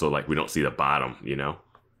stretched out, so like we don't see the bottom, you know.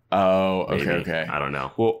 Oh, okay, Maybe. okay. I don't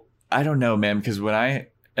know. Well, I don't know, man, because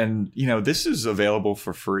this is available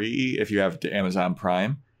for free if you have Amazon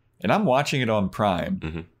Prime, and I'm watching it on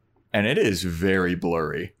Prime, and it is very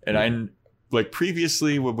blurry. And like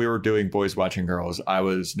previously when we were doing Boys Watching Girls, I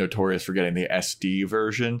was notorious for getting the SD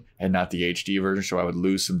version and not the HD version, so I would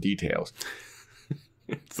lose some details.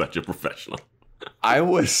 Such a professional. I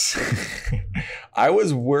was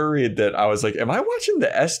worried that I was like, am I watching the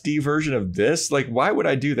SD version of this? Like, why would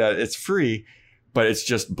I do that? It's free, but it's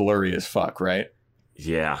just blurry as fuck, right?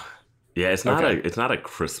 Yeah. It's not a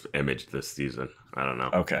crisp image this season. I don't know.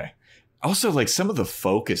 Okay. Also, like some of the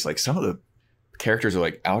focus, like some of the characters are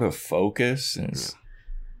like out of focus, and it's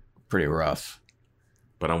pretty rough.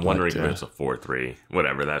 But I'm wondering if it's a 4-3.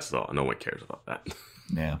 Whatever. That's all. No one cares about that.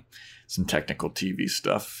 Yeah. Some technical TV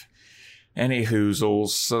stuff. Any hoozles.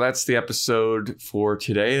 So that's the episode for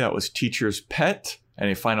today. That was Teacher's Pet.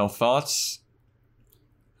 Any final thoughts?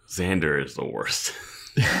 Xander is the worst.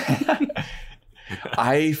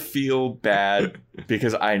 I feel bad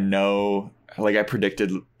because I know, like I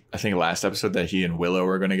predicted, I think last episode that he and Willow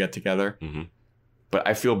were going to get together. Mm-hmm. But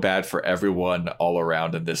I feel bad for everyone all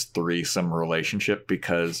around in this threesome relationship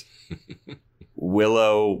because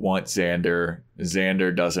Willow wants Xander.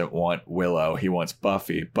 Xander doesn't want Willow. He wants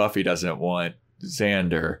Buffy. Buffy doesn't want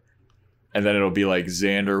Xander. And then it'll be like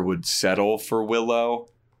Xander would settle for Willow.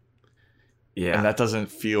 Yeah. And that doesn't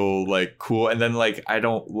feel like cool. And then like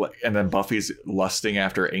and then Buffy's lusting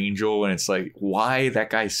after Angel, and it's like, why? That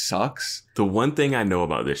guy sucks. The one thing I know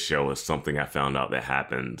about this show is something I found out that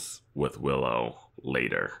happens with Willow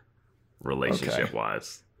later, relationship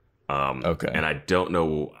wise. Okay. And I don't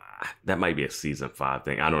know, that might be a season 5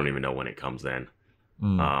 thing. I don't even know when it comes in.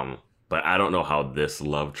 But I don't know how this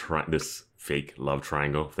this fake love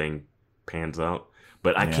triangle thing pans out.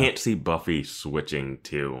 But I can't see Buffy switching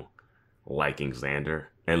to liking Xander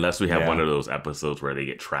unless we have one of those episodes where they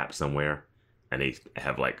get trapped somewhere and they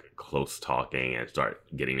have like close talking and start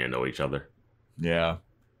getting to know each other. Yeah.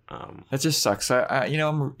 That just sucks.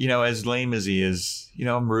 I'm as lame as he is,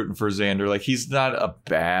 I'm rooting for Xander. Like, he's not a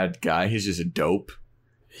bad guy. He's just a dope.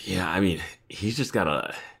 Yeah, I mean, he's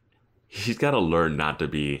gotta learn not to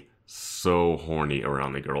be so horny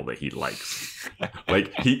around the girl that he likes.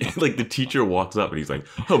 Like the teacher walks up and he's like,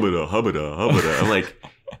 hubba hubba hubba. I'm like,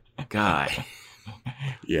 guy.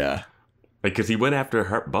 Yeah. Like, cause he went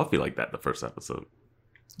after Buffy like that the first episode.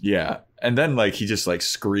 Yeah. And then like he just like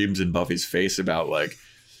screams in Buffy's face about like,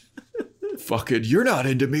 fucking, you're not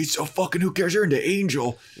into me, so fucking who cares? You're into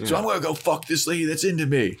Angel, so I'm gonna go fuck this lady that's into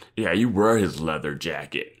me. Yeah, you wear his leather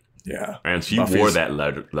jacket. Yeah, and she wore that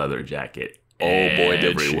leather jacket. Oh boy,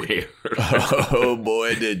 did she! Oh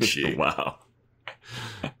boy, did she! Wow.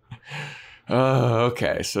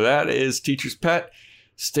 Okay, so that is Teacher's Pet.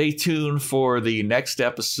 Stay tuned for the next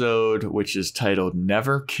episode, which is titled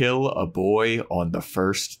 "Never Kill a Boy on the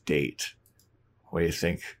First Date." What do you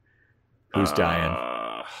think? Who's dying?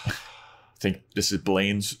 Think this is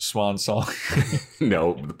Blaine's swan song?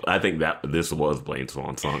 No, I think that this was Blaine's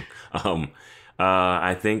swan song.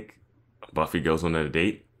 I think Buffy goes on a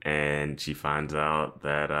date and she finds out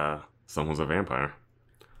that someone's a vampire.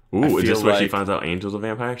 Ooh, is this where she finds out Angel's a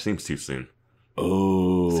vampire? Seems too soon.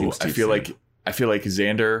 Oh, I feel like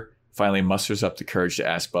Xander finally musters up the courage to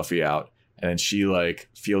ask Buffy out, and then she like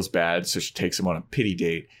feels bad, so she takes him on a pity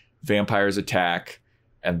date. Vampires attack,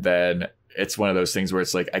 and then it's one of those things where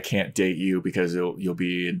it's like, I can't date you because you'll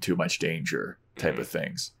be in too much danger type of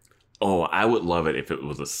things. Oh, I would love it if it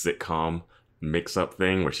was a sitcom mix-up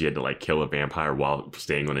thing where she had to like kill a vampire while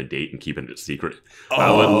staying on a date and keeping it secret. Oh. I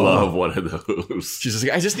would love one of those. She's just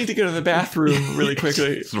like, I just need to go to the bathroom really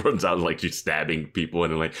quickly. She runs out like she's stabbing people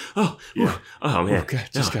and they're like, oh man. Oh, God,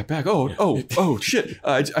 just got back. Oh, shit.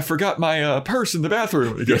 I forgot my purse in the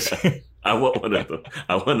bathroom. Yeah. I want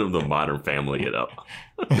one of the Modern Family it up.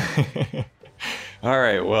 All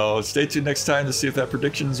right. Well, stay tuned next time to see if that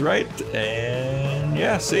prediction's right. And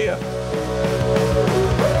yeah, see ya.